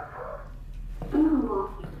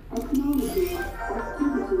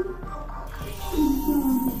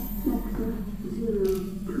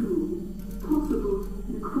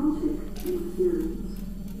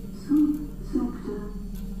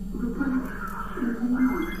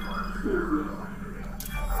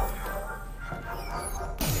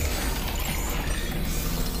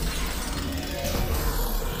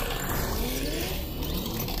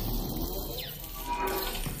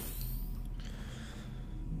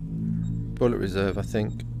 Bullet reserve, I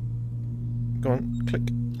think. Go on, click.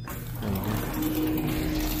 There you go.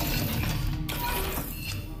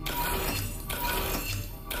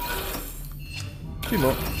 Two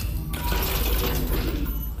more.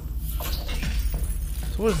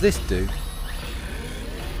 So what does this do?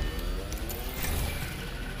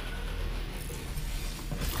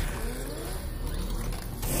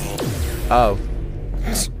 Oh.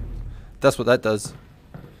 That's what that does.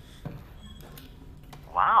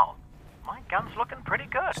 Wow, my gun's looking pretty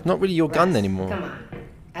good. It's not really your gun Russ, anymore. Come on.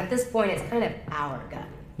 At this point, it's kind of our gun.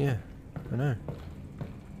 Yeah, I know.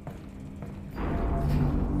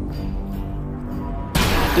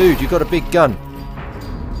 Dude, you got a big gun.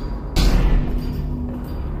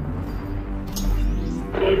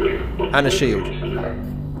 And a shield.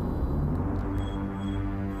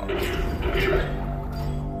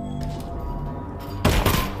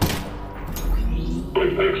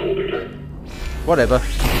 Whatever.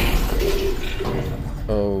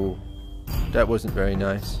 Oh, that wasn't very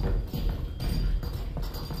nice.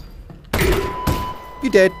 You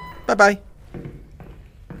dead. Bye-bye.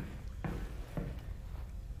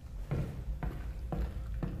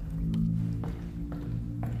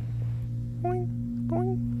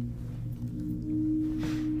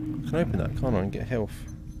 I can open that, can't I, and get health.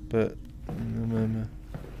 But and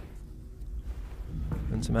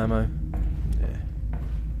some ammo. Yeah.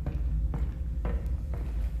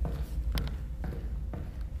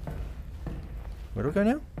 Where do I go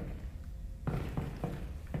now?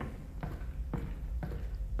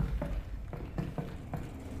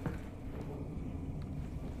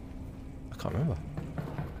 I can't remember.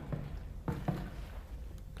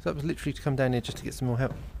 Because that was literally to come down here just to get some more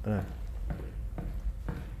help. I know.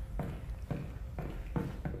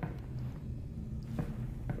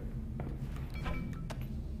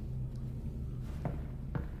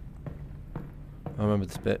 I remember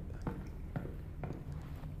this bit.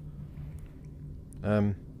 I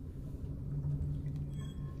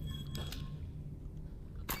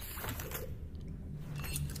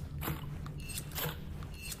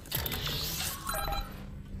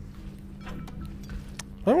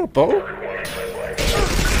don't want a bottle.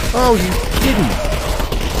 Oh, you didn't.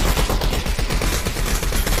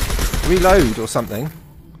 Reload or something.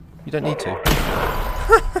 You don't need to.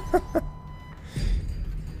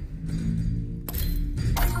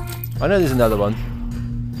 I know there's another one.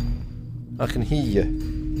 I can hear you.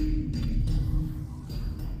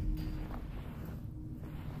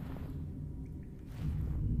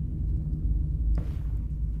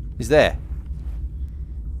 He's there.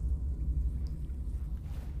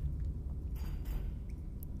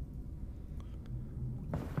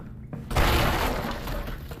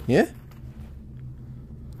 Yeah?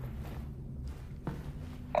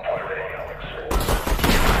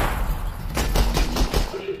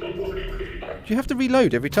 Do you have to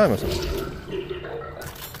reload every time or something?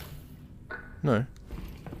 No.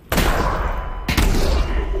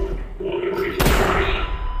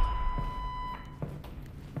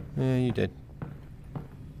 Yeah, you did.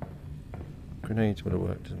 Grenades would have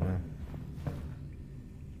worked as well.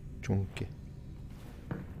 Chunky.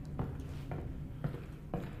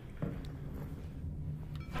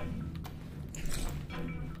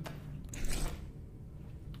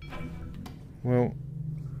 Well,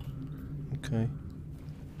 okay.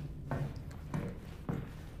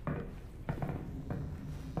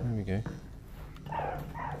 There we go.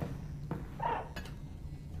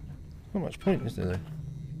 Not much point, is there, though?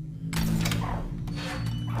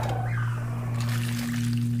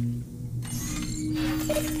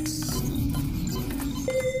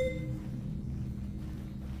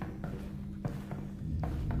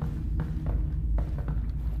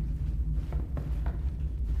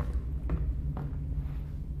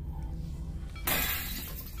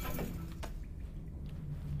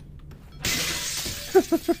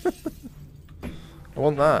 I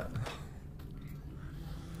want that.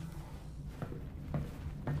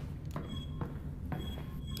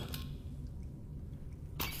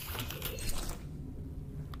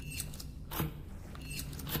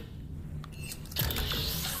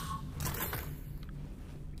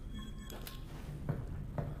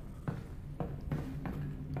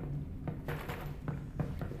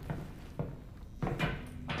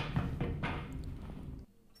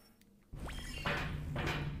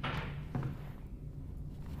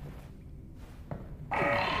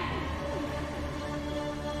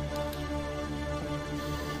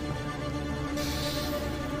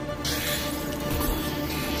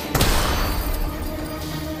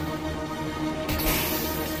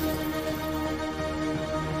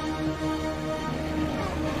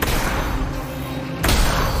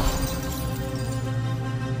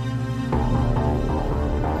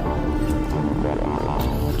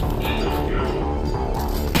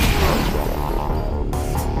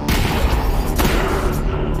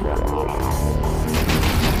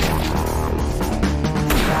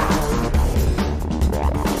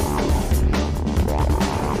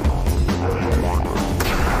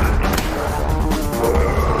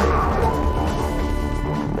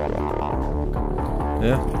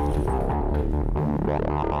 Yeah.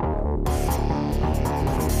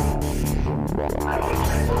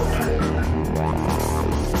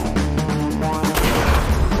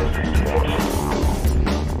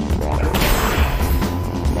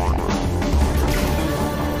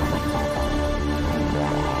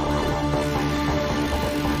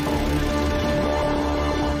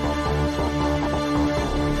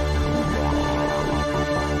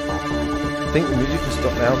 I think the music will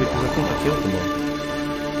stop now because I think I killed them all.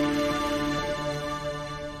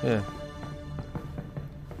 Yeah.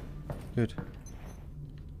 Good.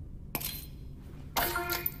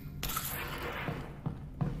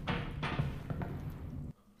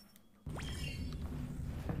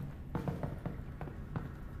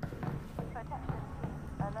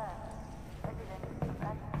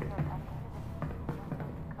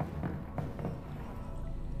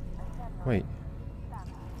 Wait.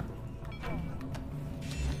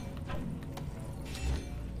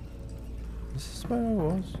 This is where I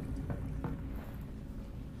was.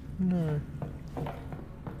 No. I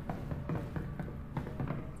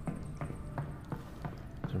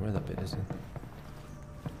don't know where that bit is.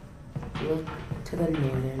 Look to the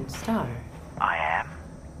northern star. I am.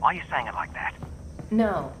 Why are you saying it like that?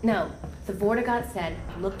 No. The Vortigaunt said,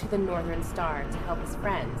 look to the northern star to help his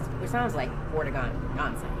friends, which sounds like Vortigaunt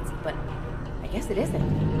nonsense, but I guess it isn't.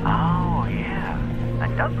 Oh, yeah.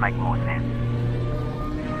 That does make more sense.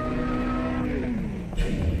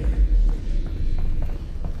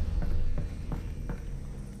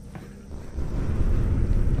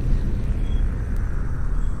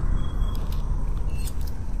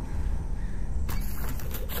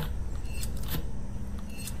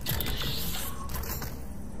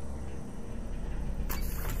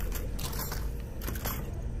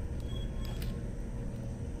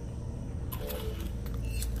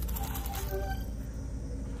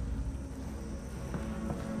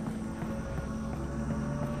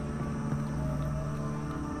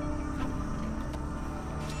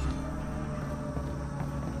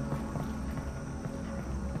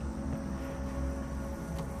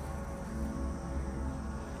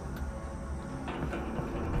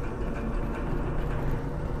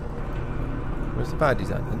 Where's the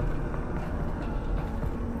baddies at then?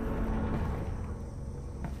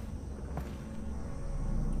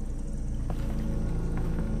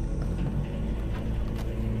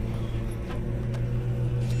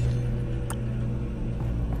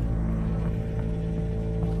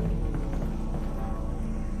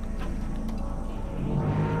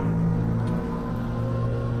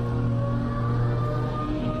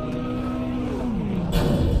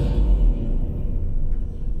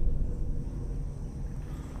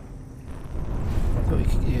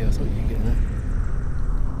 Yeah, I thought you could get in there.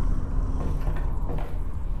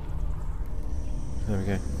 There we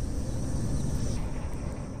go.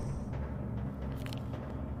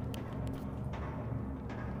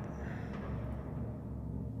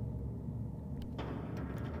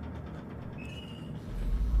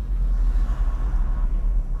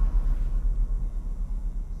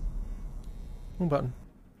 Wrong button.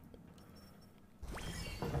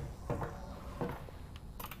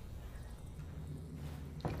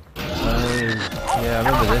 Yeah, I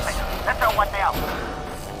remember this. Let's throw one down.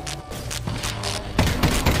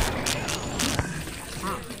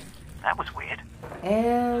 That was weird.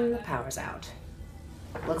 And the power's out.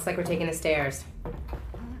 Looks like we're taking the stairs.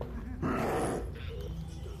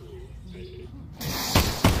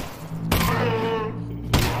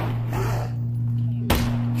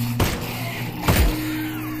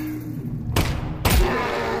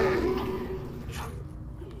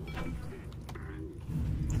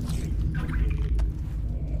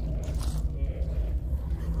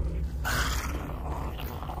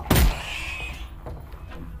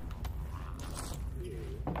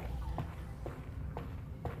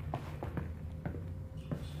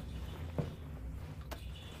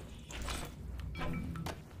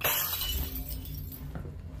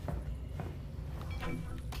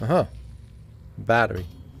 Uh-huh. Battery.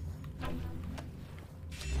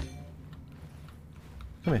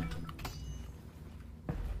 Come here.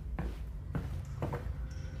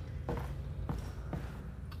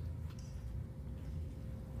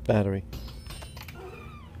 Battery.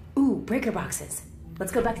 Ooh, breaker boxes.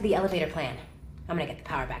 Let's go back to the elevator plan. I'm gonna get the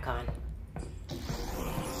power back on.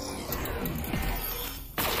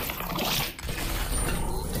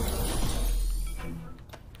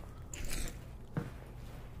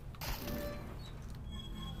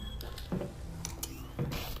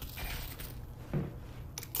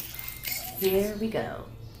 Here we go.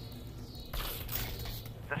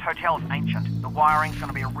 This hotel's ancient. The wiring's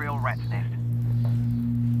gonna be a real rat's nest.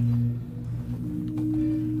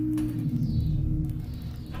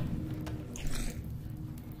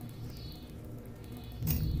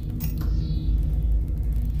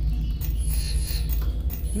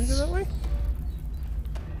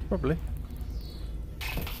 Probably.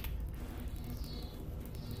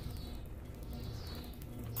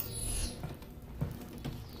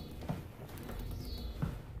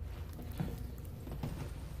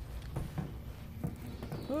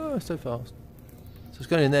 Oh, so fast. So it's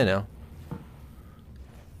going in there now.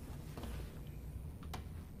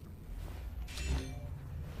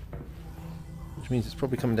 Which means it's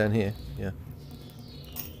probably coming down here. Yeah.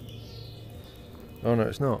 Oh no,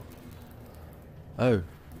 it's not. Oh.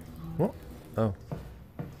 What? Oh.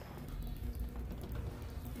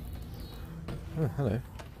 Oh, hello.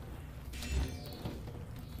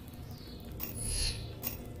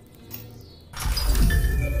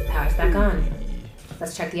 Power's back on.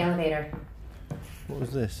 Let's check the elevator. What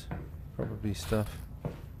was this? Probably stuff.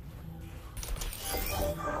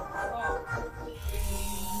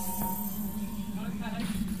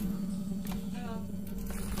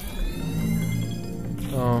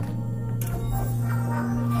 Oh.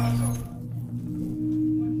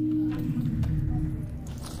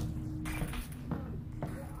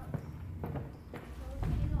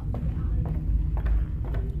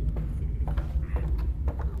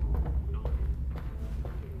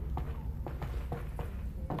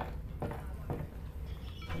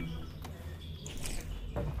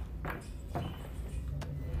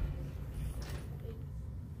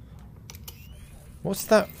 What's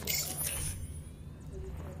that?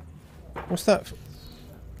 What's that?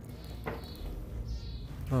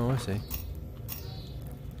 Oh, I see.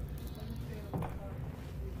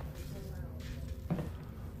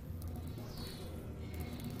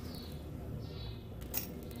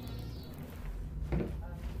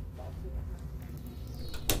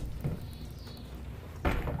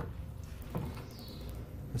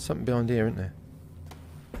 There's something behind here, isn't there?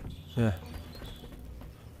 Yeah.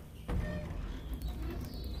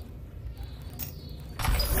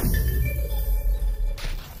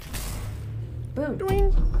 Boom.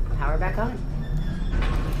 Doing. Power back on.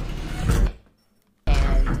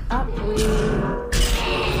 And up we...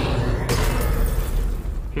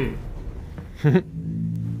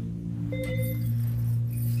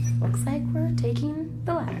 Looks like we're taking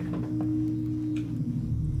the ladder.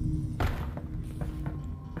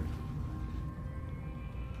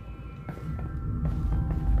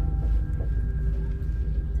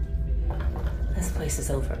 This place is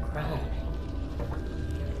overgrown.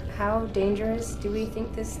 How dangerous do we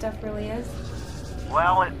think this stuff really is?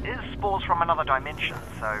 Well, it is spores from another dimension,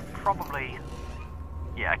 so probably...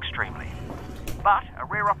 yeah, extremely. But a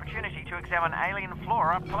rare opportunity to examine alien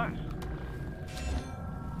flora up close.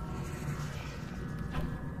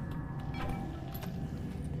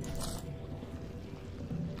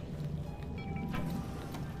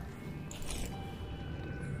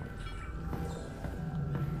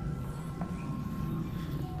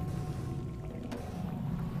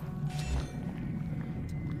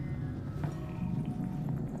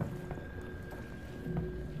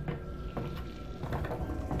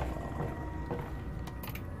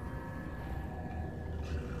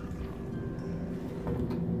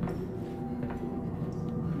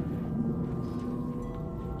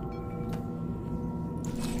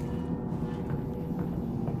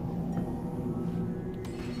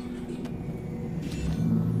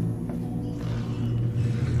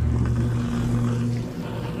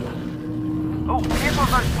 Careful of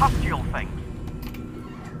those pustule things.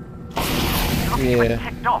 You're looking to get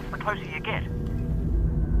ticked off the closer you get.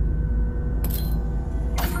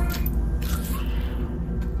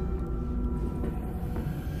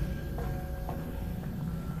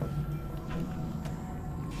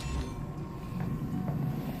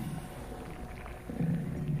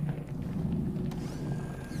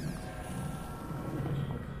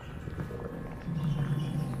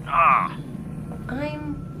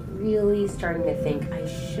 I'm really starting to think I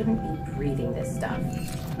shouldn't be breathing this stuff.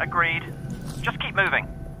 Agreed. Just keep moving.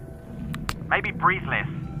 Maybe breathe less.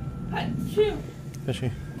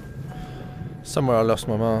 Actually, somewhere I lost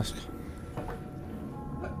my mask.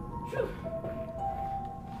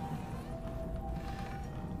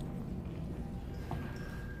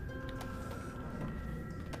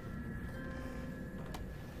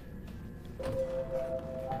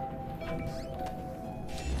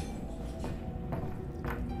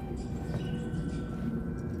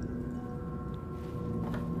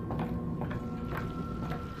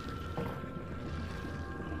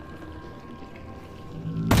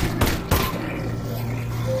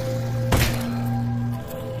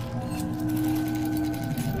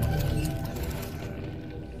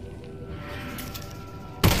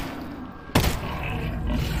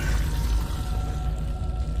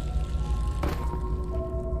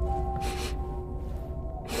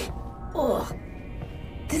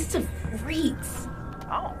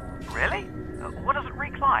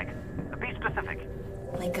 like? Be specific.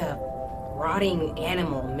 Like a rotting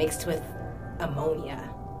animal mixed with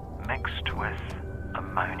ammonia. Mixed with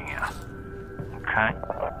ammonia. Okay.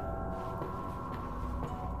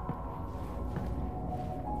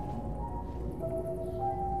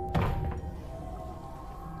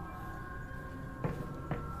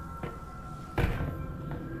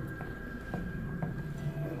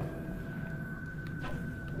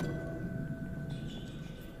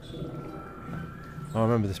 I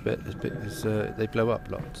remember this bit. This bit is they blow up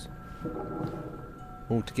lots.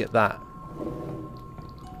 All to get that.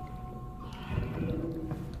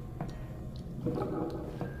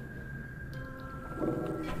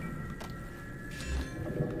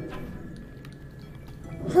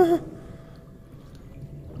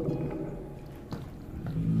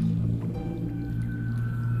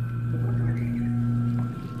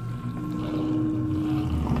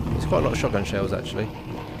 There's quite a lot of shotgun shells actually.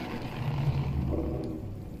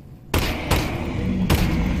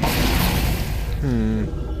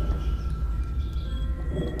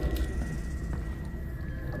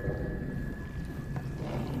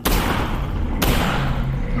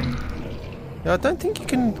 Yeah, I don't think you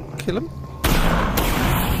can kill him.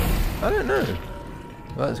 I don't know.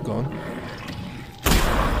 Well, that's gone.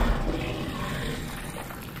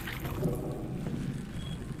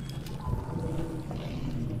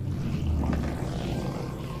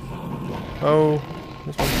 Oh,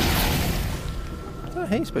 this one. Oh,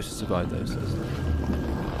 hey, he's supposed to survive those.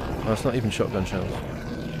 Oh, it's not even shotgun shells.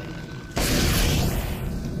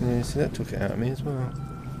 Yeah, see, that took it out of me as well.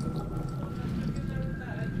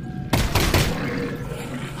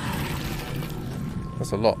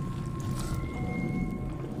 That's a lot.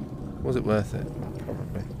 Was it worth it?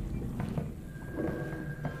 Probably.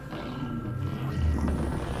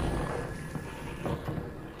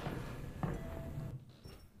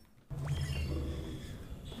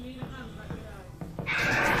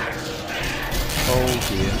 Oh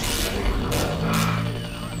dear.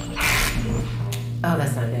 Oh,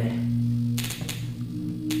 that's not good.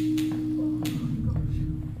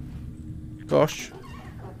 Gosh.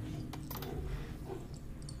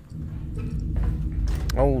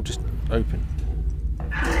 Oh, just open.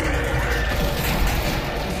 See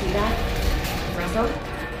that? Russell?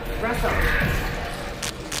 Russell!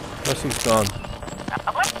 Russell's gone.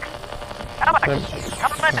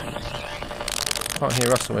 Can't hear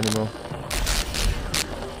Russell anymore.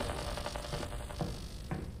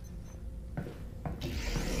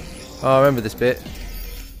 Oh, I remember this bit.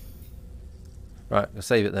 Right, I'll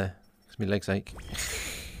save it there, because my legs ache.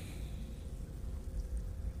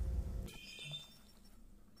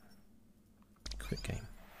 Quick game,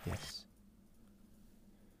 yes.